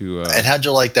 And how'd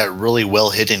you like that really well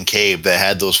hidden cave that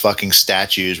had those fucking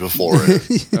statues before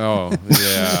it? Oh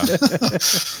yeah.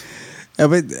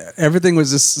 But everything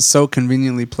was just so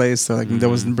conveniently placed. So like there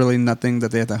was really nothing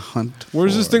that they had to hunt.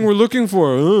 Where's this thing we're looking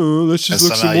for? Let's just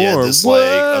look some more. This like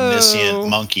omniscient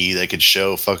monkey that could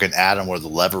show fucking Adam where the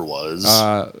lever was.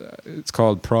 It's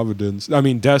called Providence. I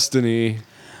mean Destiny.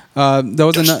 There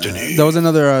was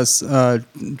another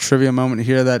trivia moment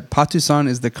here that Patusan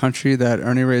is the country that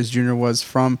Ernie Reyes Jr. was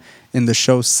from in the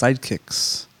show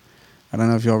Sidekicks. I don't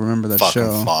know if y'all remember that Fucking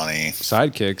show. funny.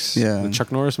 Sidekicks. Yeah. The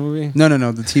Chuck Norris movie. No,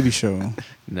 the TV show.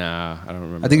 Nah, I don't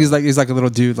remember. I think he's like a little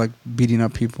dude like beating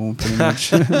up people pretty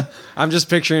much. I'm just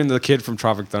picturing the kid from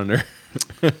Tropic Thunder.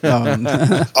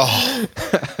 Oh,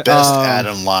 best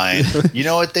Adam line. You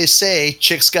know what they say?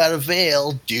 Chicks got a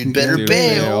veil. Dude better Dude,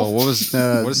 bail. what was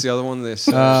the other one they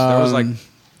said? There was like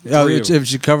if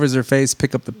she covers her face,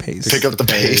 pick up the pace. Pick up the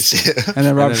pace. And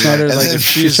then Rob And then, Schneider, like, like, and then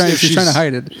she's trying to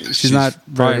hide it. She's not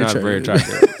probably very not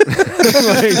attractive.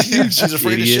 very attractive. She's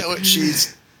afraid to Idiot. show it.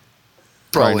 She's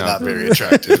probably Probably not not very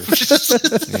attractive.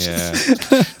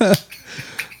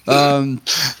 Yeah.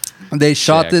 They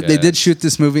shot it. They did Jackass. shoot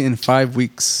this movie in 5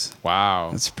 weeks. Wow.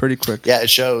 That's pretty quick. Yeah, it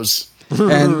shows.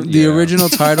 And the Yeah. original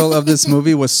title of this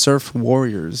movie was Surf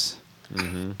Warriors.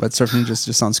 But Surf Ninjas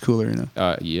just sounds cooler, you know.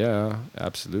 Yeah,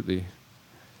 absolutely.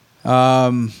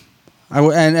 And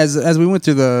as we went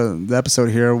through the episode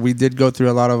here, we did go through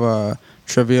a lot of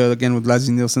trivia again with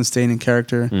Leslie Nielsen staying in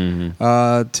character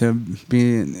to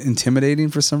be intimidating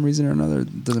for some reason or another.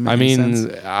 Doesn't make any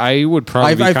sense. I would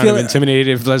probably be I kind feel- of intimidated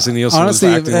if Leslie Nielsen Honestly,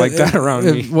 was acting like that around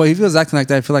me. Well, he feels acting like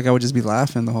that. I feel like I would just be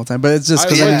laughing the whole time. But it's just I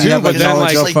because would too, you have but like then,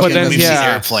 knowledge like- of Like, but fucking then, we've seen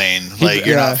yeah. Airplane. Like,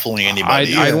 you're yeah. not fooling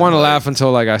anybody. I'd want to Like, laugh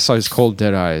until like I saw his cold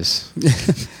dead eyes.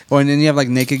 Oh, and then you have like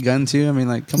Naked Gun too. I mean,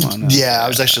 like, come on. Now. Yeah, I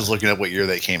was actually looking up what year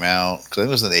that came out. Because it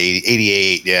was in the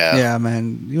 88, yeah. Yeah,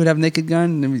 man. You would have Naked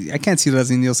Gun. I mean, I can't see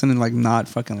Leslie Nielsen and like not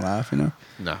fucking laugh. You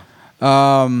know. No.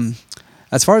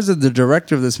 As far as the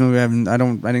director of this movie, I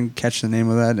didn't catch the name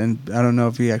of that, and I don't know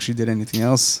if he actually did anything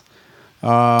else.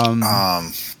 Well,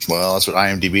 that's what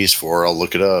IMDb's for. I'll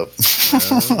look it up.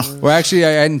 Well, actually,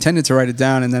 I intended to write it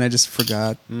down, and then I just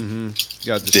forgot. Got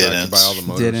distracted Didn't. by all the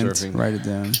motor Didn't surfing. write it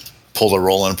down. Pulled a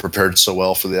roll and prepared so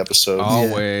well for the episode.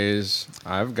 Always.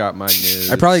 I've got my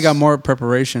news. I probably got more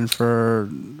preparation for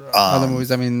other movies.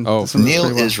 I mean, oh, this one was Neil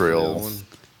pretty well. Israel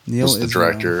Neil was the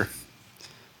Israel. director.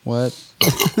 What?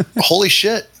 Holy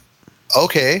shit.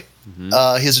 Okay.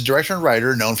 Mm-hmm. He's a director and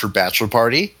writer known for Bachelor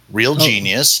Party, Real Oh.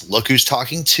 Genius, Look Who's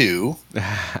Talking 2.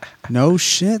 No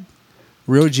shit.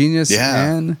 Real Genius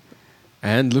Yeah.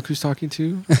 And look who's talking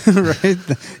to. right?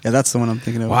 Yeah, that's the one I'm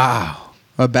thinking of. Wow.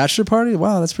 A bachelor party?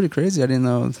 Wow, that's pretty crazy. I didn't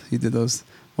know he did those.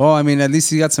 Well, I mean, at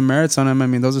least he got some merits on him. I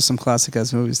mean, those are some classic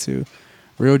ass movies too.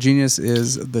 Real Genius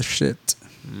is the shit.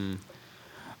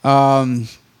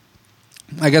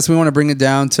 I guess we want to bring it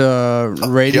down to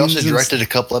ratings. He also and directed a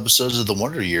couple episodes of The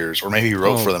Wonder Years, or maybe he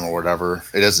wrote for them or whatever.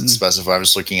 It doesn't specify. I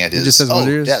was looking at his. just says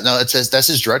Wonder Years? Yeah, no, it says that's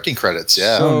his directing credits.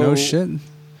 Yeah. Oh no So- shit!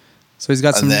 So he's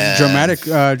got some And then-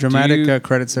 dramatic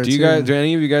credits there Do you too. guys? Do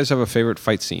any of you guys have a favorite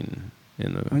fight scene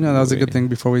in the? I know that was a movie? good thing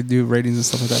before we do ratings and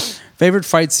stuff like that. Favorite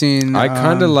fight scene? I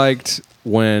kind of liked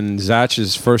when Zach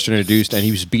is first introduced and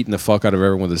he was beating the fuck out of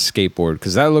everyone with a skateboard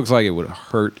because that looks like it would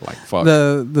hurt like fuck.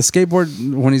 the skateboard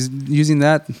when he's using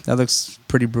that. That looks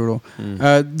pretty brutal.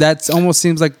 That almost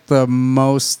seems like the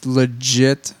most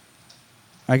legit,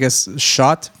 I guess,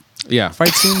 shot yeah, fight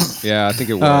scene. yeah, I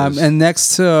think it was. And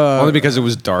next to only because it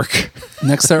was dark.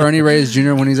 next to Ernie Reyes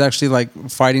Jr. when he's actually like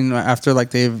fighting after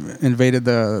like they've invaded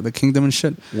the kingdom and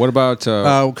shit. What about?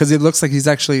 Because it looks like he's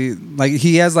actually like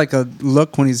he has like a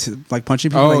look when he's like punching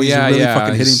people. Oh like he's yeah, really yeah,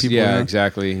 fucking hitting he's- people. Yeah, you know?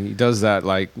 exactly. He does that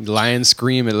like lion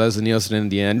scream at Leslie Nielsen in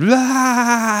the end.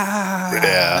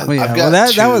 Yeah. Well, yeah, I've well, got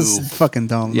that two. was fucking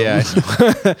dumb. though.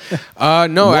 Yeah.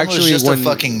 No, One actually, was just when a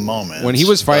fucking moment. when he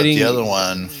was but fighting- the other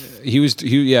one.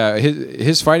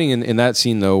 his fighting in that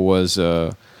scene though was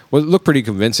looked pretty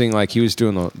convincing. Like he was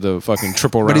doing the fucking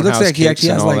triple But he looks roundhouse like he kicks actually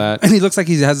and has all like, that. and he looks like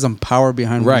he has some power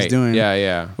behind what Right. he's doing. Yeah,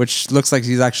 yeah. Which looks like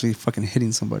he's actually fucking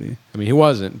hitting somebody. I mean, he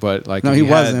wasn't, but like No, if he had-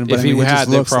 wasn't, but if I mean, he it just had,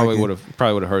 they looks probably like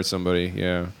would have hurt somebody.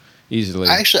 Yeah, easily.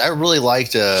 Actually, I really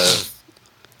liked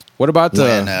What about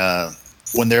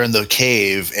when they're in the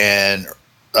cave and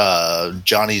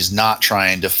Johnny's not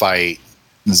trying to fight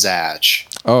Zach.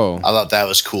 Oh, I thought that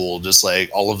was cool. Just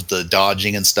like all of the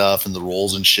dodging and stuff and the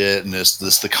rolls and shit and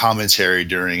the commentary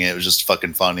during it was just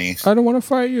fucking funny. I don't want to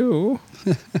fight you.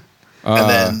 And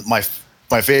then my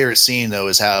favorite scene though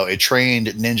is how a trained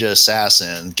ninja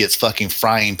assassin gets fucking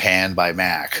frying panned by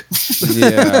Mac.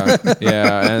 Yeah,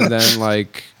 yeah, and then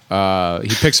like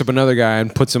he picks up another guy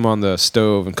and puts him on the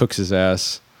stove and cooks his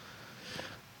ass.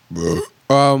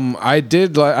 I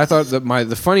thought that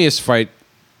the funniest fight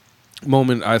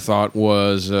moment I thought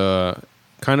was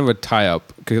kind of a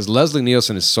tie-up because Leslie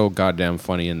Nielsen is so goddamn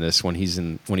funny in this when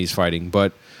he's fighting.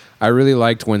 But I really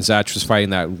liked when Zach was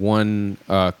fighting that one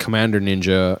commander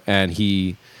ninja and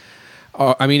he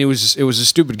I mean, it was a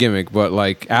stupid gimmick, but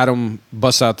like Adam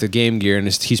busts out the Game Gear and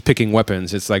he's picking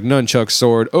weapons. It's like nunchuck,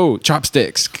 sword,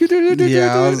 chopsticks.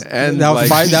 Yeah, and that was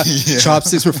like,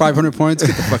 chopsticks for 500 points.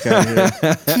 Get the fuck out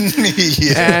of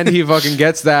here. and he fucking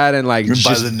gets that and like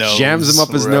just jams him up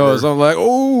his nose. I'm like,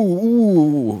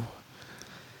 ooh.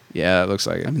 Yeah, it looks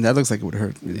like it. I mean, that looks like it would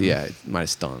hurt. You know? Yeah, it might have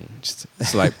stung. Just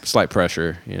slight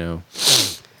pressure, you know.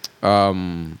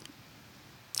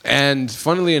 And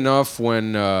funnily enough,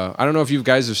 when I don't know if you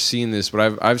guys have seen this,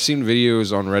 but I've seen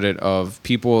videos on Reddit of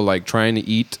people like trying to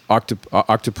eat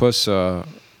octopus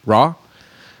raw,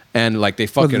 and like they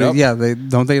fuck it up. Yeah, they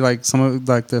like some of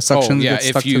like the suction gets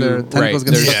stuck to their tentacles.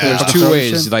 There's two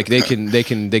ways. Like they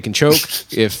can choke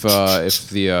if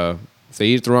they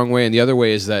eat it the wrong way, and the other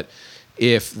way is that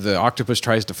if the octopus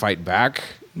tries to fight back.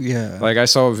 Yeah. Like I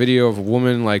saw a video of a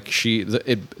woman like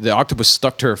the octopus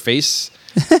stuck to her face.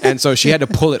 And so she had to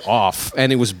pull it off,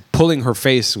 and it was pulling her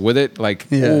face with it. Like,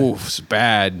 oh, it's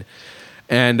bad.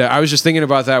 And I was just thinking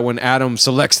about that when Adam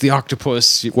selects the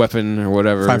octopus weapon or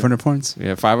whatever. 500 points.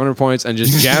 Yeah, 500 points, and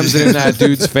just jams it in that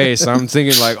dude's face. I'm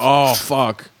thinking like, oh,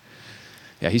 fuck.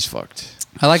 Yeah, he's fucked.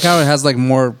 I like how it has like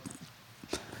more.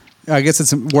 I guess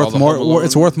it's worth more.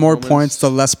 It's worth more points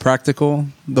the less practical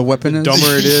the weapon is. The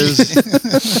dumber it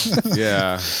is.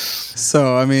 Yeah.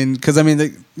 So I mean, because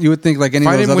you would think like any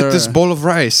fight of those him other, with this bowl of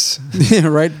rice. Yeah,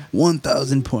 right.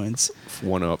 1,000 points.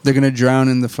 One up. They're gonna drown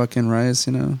in the fucking rice,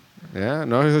 you know. Yeah,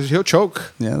 no, he'll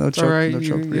choke. Yeah, they'll choke. Right. They'll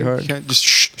choke pretty hard. Can't just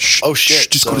shh. Oh shit!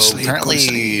 Just so go to sleep.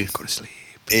 Apparently, Go to sleep.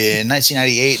 In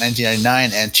 1998,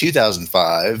 1999, and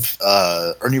 2005,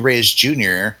 Ernie Reyes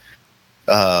Jr.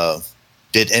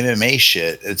 Did MMA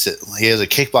shit. He has a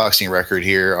kickboxing record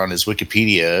here on his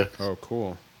Wikipedia. Oh,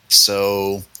 cool.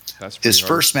 So his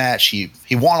first match, he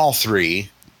won all three.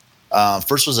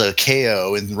 First was a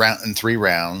KO in 3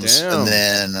 rounds. Damn. And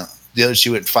then the other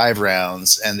 2 went 5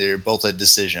 rounds, and they're both a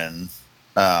decision.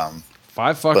 5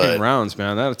 fucking rounds,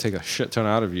 man. That'll take a shit ton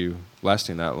out of you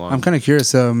lasting that long. I'm kind of curious,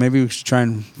 so maybe we should try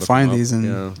and find these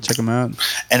and check them out.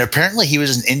 And apparently he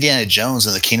was in Indiana Jones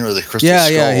in the Kingdom of the Crystal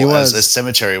Skull he was. As a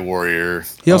cemetery warrior.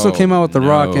 He also came out with The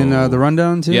Rock in The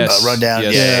Rundown, too? Yes. Rundown,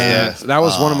 yeah. That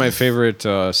was one of my favorite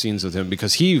scenes with him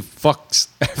because he fucks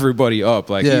everybody up.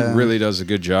 Like, he really does a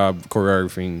good job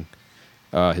choreographing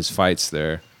his fights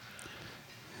there.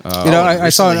 I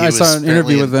saw an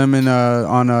interview with him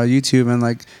on YouTube, and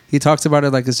like he talks about it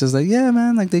like it's just like, yeah,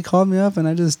 man, like they called me up and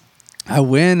I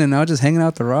win, and I was just hanging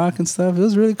out The Rock and stuff. It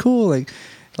was really cool.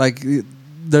 Like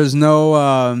there's no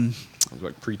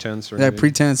like pretense or anything.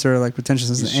 pretense or like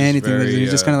pretentiousness, anything. He's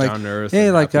just kind of like,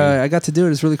 hey, like I got to do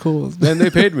it. It's really cool. Then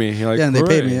they paid me. Like, yeah, and they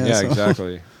paid me. Yeah,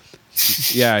 exactly.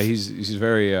 Yeah, he's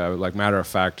very like matter of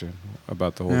fact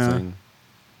about the whole thing.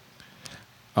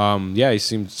 Yeah, he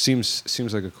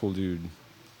seems like a cool dude.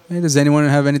 Hey, does anyone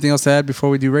have anything else to add before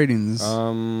we do ratings?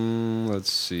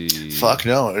 Let's see. Fuck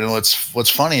no. And what's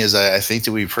funny is I think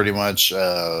that we pretty much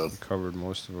covered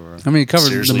most of our. I mean, covered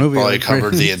the movie. Probably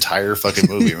covered the entire fucking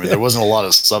movie. I mean, there wasn't a lot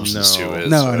of substance to it.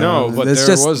 No, but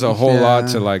there was a whole lot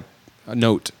to like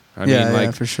note. I mean,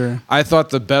 like for sure. I thought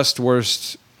the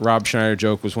worst Rob Schneider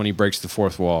joke was when he breaks the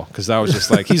fourth wall, because that was just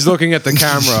like he's looking at the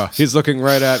camera, he's looking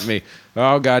right at me.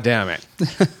 Oh, god damn it!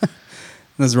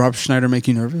 Does Rob Schneider make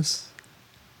you nervous?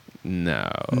 No.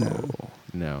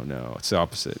 It's the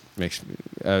opposite. Makes me.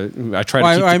 I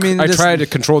try to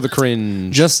control the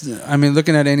cringe.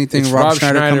 Looking at anything Rob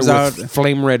Schneider comes out with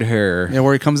flame red hair. Yeah,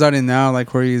 where he comes out in now,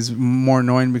 like where he's more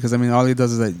annoying because all he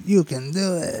does is like, you can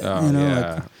do it.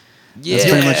 That's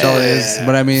pretty much all it is.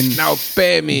 But I mean, now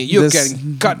pay me. You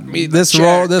can cut me. This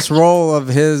role of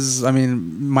his,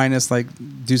 minus like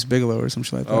Deuce Bigelow or some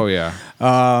shit like that. Oh yeah.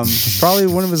 Probably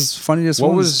one of his funniest.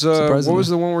 What ones, was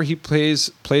the one where he plays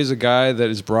a guy that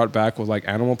is brought back with like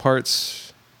animal parts?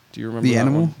 Do you remember the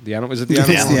animal? The animal, is it the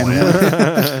animal? The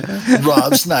animal.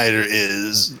 Rob Schneider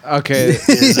is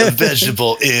a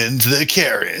vegetable in the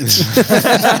carrot.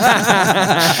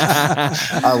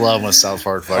 I love when South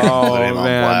Park fucking put him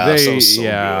on blast.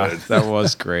 Good. That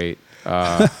was great.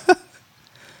 I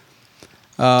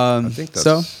think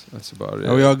that's about it.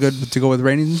 Are we all good to go with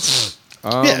ratings?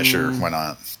 Yeah, sure. Why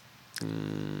not?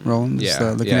 Roland,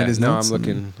 looking at his notes. No, I'm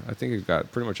looking. I think it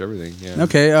got pretty much everything. Yeah.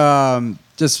 Okay.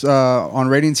 Just on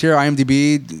ratings here,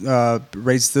 IMDb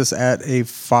rates this at a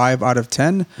 5 out of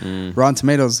 10. Rotten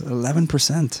Tomatoes,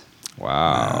 11%.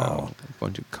 Wow. A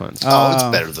bunch of cunts. It's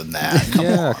better than that. Come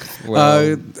on.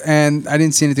 Well, and I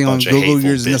didn't see anything on Google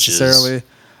users necessarily.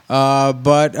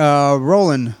 But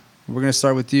Roland, we're gonna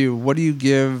start with you. What do you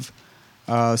give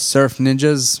Surf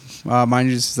Ninjas? Mind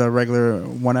you, this is a regular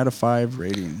 1 out of 5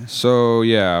 rating. So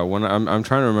yeah, when I'm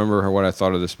trying to remember what I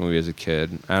thought of this movie as a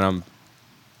kid, and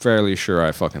fairly sure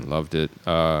I fucking loved it.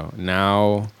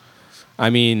 Now, I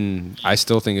mean, I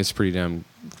still think it's pretty damn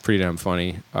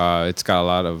funny. It's got a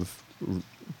lot of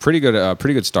pretty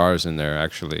good stars in there.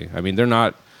 Actually, I mean, they're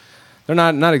not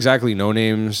exactly no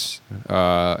names,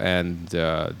 and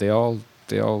they all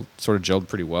sort of gelled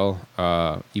pretty well.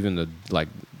 Even the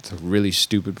really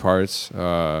stupid parts.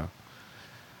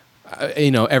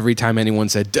 Every time anyone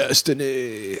said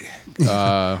Destiny.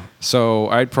 So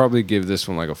I'd probably give this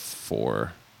one like a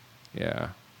 4. Yeah.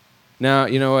 Now,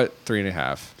 you know what?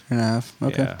 3.5. 3.5.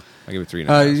 Okay. Yeah, I give it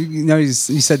 3.5.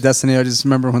 You said Destiny. I just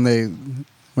remember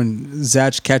when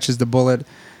Zach catches the bullet,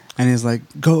 and he's like,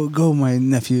 "Go, my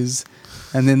nephews,"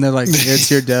 and then they're like, "It's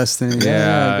your destiny."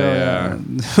 Yeah.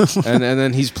 and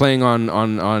then he's playing on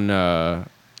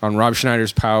Rob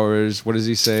Schneider's powers. What does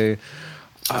he say?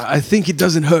 I think it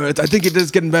doesn't hurt. I think it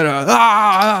is getting better.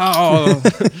 Ah!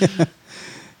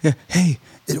 Yeah. Hey,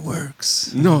 it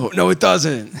works. No, it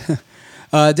doesn't.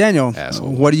 Daniel,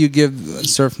 Asshole. what do you give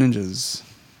Surf Ninjas?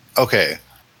 Okay.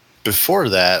 Before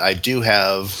that, I do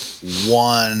have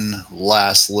one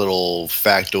last little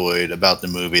factoid about the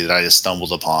movie that I just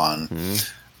stumbled upon. Mm-hmm.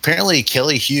 Apparently,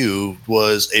 Kelly Hu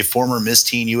was a former Miss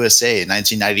Teen USA in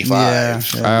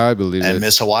 1995. Yeah. I believe it. And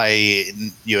Miss Hawaii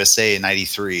USA in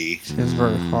 93. She was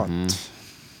very hot.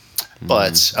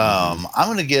 But I'm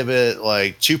going to give it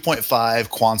like 2.5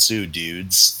 Kwanzaa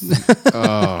dudes.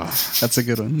 That's a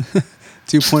good one.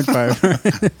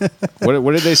 2.5.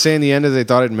 What did they say in the end that they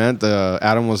thought it meant?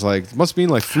 Adam was like, it must mean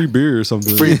like free beer or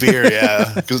something. Free beer,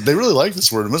 yeah. Because they really like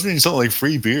this word. It must mean something like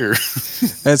free beer.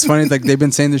 It's funny, like they've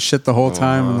been saying this shit the whole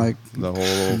time and like the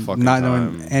whole fucking not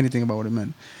time. knowing anything about what it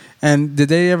meant. And did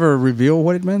they ever reveal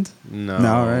what it meant? No.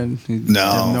 No, right?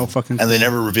 No. No fucking clue. And they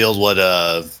never revealed what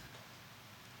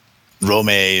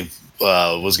Rome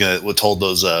told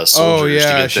those soldiers to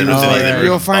get she was like,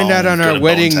 you'll find out on our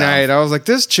wedding night. I was like,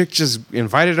 this chick just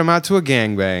invited him out to a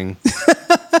gangbang.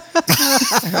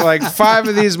 Like 5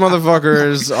 of these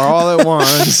motherfuckers are all at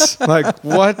once. Like,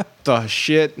 what the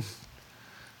shit?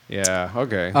 Yeah,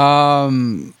 okay.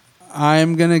 I'm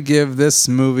gonna give this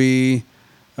movie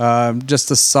just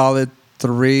a solid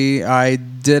 3. I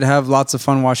did have lots of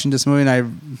fun watching this movie, and I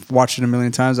watched it a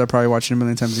million times. I'll probably watch it a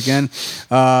million times again.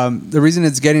 The reason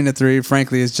it's getting a 3,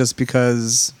 frankly, is just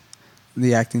because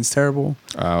the acting's terrible.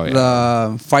 Oh, yeah.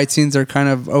 The fight scenes are kind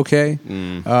of okay.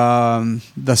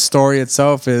 The story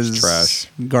itself is trash.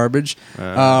 Garbage.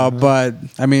 But,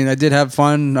 I mean, I did have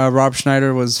fun. Rob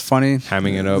Schneider was funny.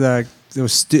 Hamming it up. It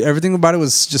was everything about it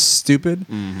was just stupid,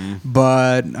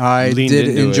 but I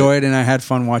did enjoy it and I had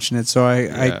fun watching it. So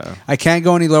I can't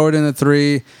go any lower than a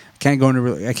 3. I can't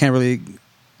really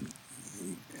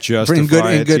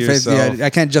justify in good faith. Yourself. Yeah, I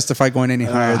can't justify going any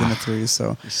higher than a 3.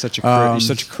 So you're such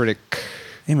a critic.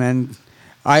 Hey man,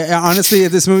 I honestly,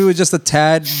 if this movie was just a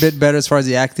tad bit better as far as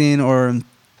the acting or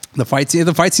the fight scene, if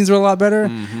the fight scenes were a lot better,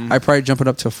 I'd probably jump it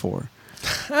up to a 4.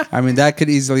 I mean, that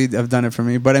could easily have done it for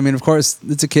me. But I mean, of course,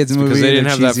 it's a kids' movie. Because they didn't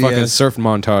have that fucking surf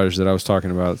montage that I was talking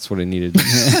about. That's what it needed.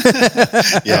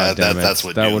 Yeah, that's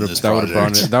what that would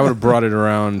have brought it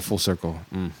around full circle.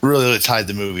 Really tied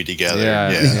the movie together.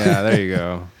 Yeah, there you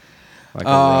go. Like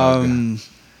a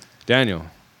Daniel.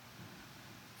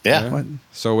 Yeah. What?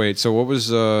 So what was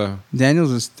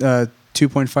Daniel's was 2.5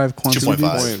 Kwanzaa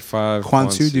 2.5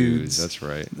 Kwanzaa dudes. That's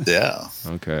right. Yeah.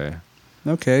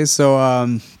 Okay,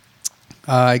 so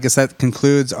I guess that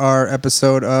concludes our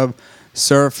episode of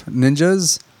Surf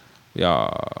Ninjas. Yeah,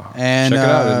 and check it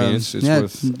out. I mean, it's check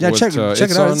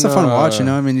it out. It's a fun watch. You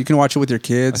know, I mean, you can watch it with your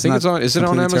kids. I think it's on. Is it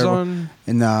on Amazon?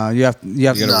 And you have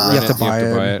to buy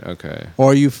it. Okay.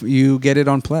 Or you get it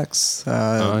on Plex.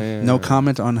 No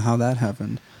comment on how that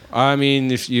happened. I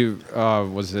mean, if you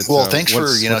was it? Well, thanks for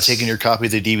taking your copy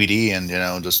of the DVD and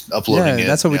just uploading it. Yeah,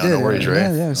 that's what we did. No worries, right?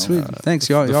 Yeah, sweet. Thanks,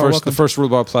 y'all. The first rule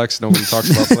about Plex: nobody talks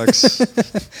about Plex.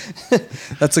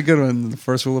 That's a good one. The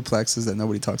first rule of Plex is that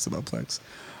nobody talks about Plex.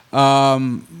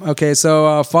 Okay,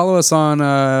 so follow us on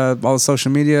all the social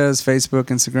medias: Facebook,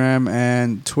 Instagram,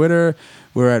 and Twitter.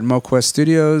 We're at MoQuest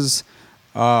Studios.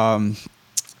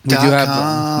 We do have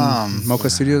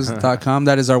MoQuestStudios.com.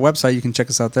 That is our website. You can check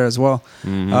us out there as well.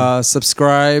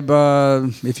 Subscribe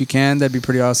if you can. That'd be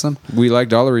pretty awesome. We like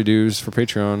 $1 dues for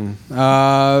Patreon.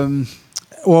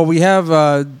 Well, we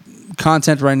have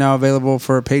content right now available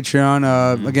for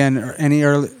Patreon. Again,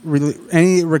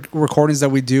 any recordings that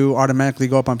we do automatically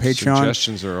go up on Patreon.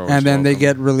 Suggestions are always and then welcome. they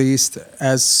get released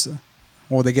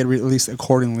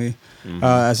accordingly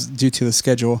as due to the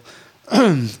schedule.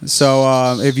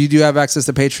 So if you do have access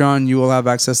to Patreon, you will have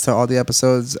access to all the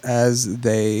episodes as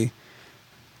they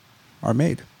are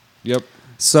made. Yep.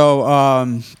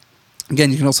 So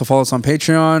Again, you can also follow us on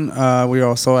Patreon. We are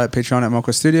also at Patreon at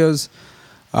Mocha Studios.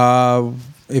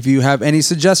 If you have any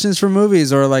suggestions for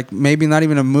movies, or like maybe not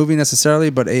even a movie necessarily,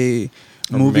 but a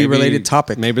movie-related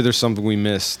topic, maybe there's something we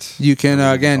missed. You can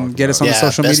again get us on the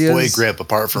social best media. boy grip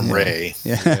apart from Ray.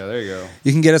 Yeah, there you go.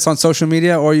 You can get us on social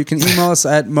media, or you can email us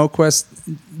at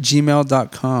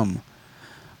moquest@gmail.com.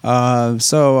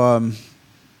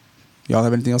 Y'all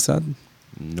have anything else to add?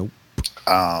 Nope.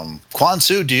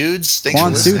 Kwanzaa dudes. Thanks for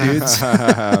Kwanzaa listening. dudes.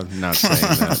 I'm not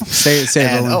saying that. Say it,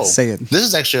 And, Roland. Say it. This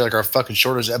is actually like our fucking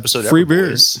shortest episode Free ever.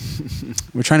 beers. Boys.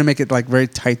 We're trying to make it like very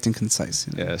tight and concise.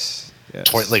 You know? Yes.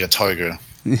 Like a tiger.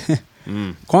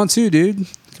 Kwanzaa, dude.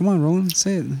 Come on, Roland.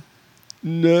 Say it.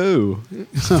 No.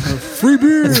 Free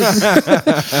beer.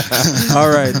 All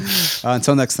right.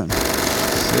 Until next time.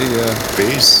 See ya.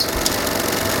 Peace.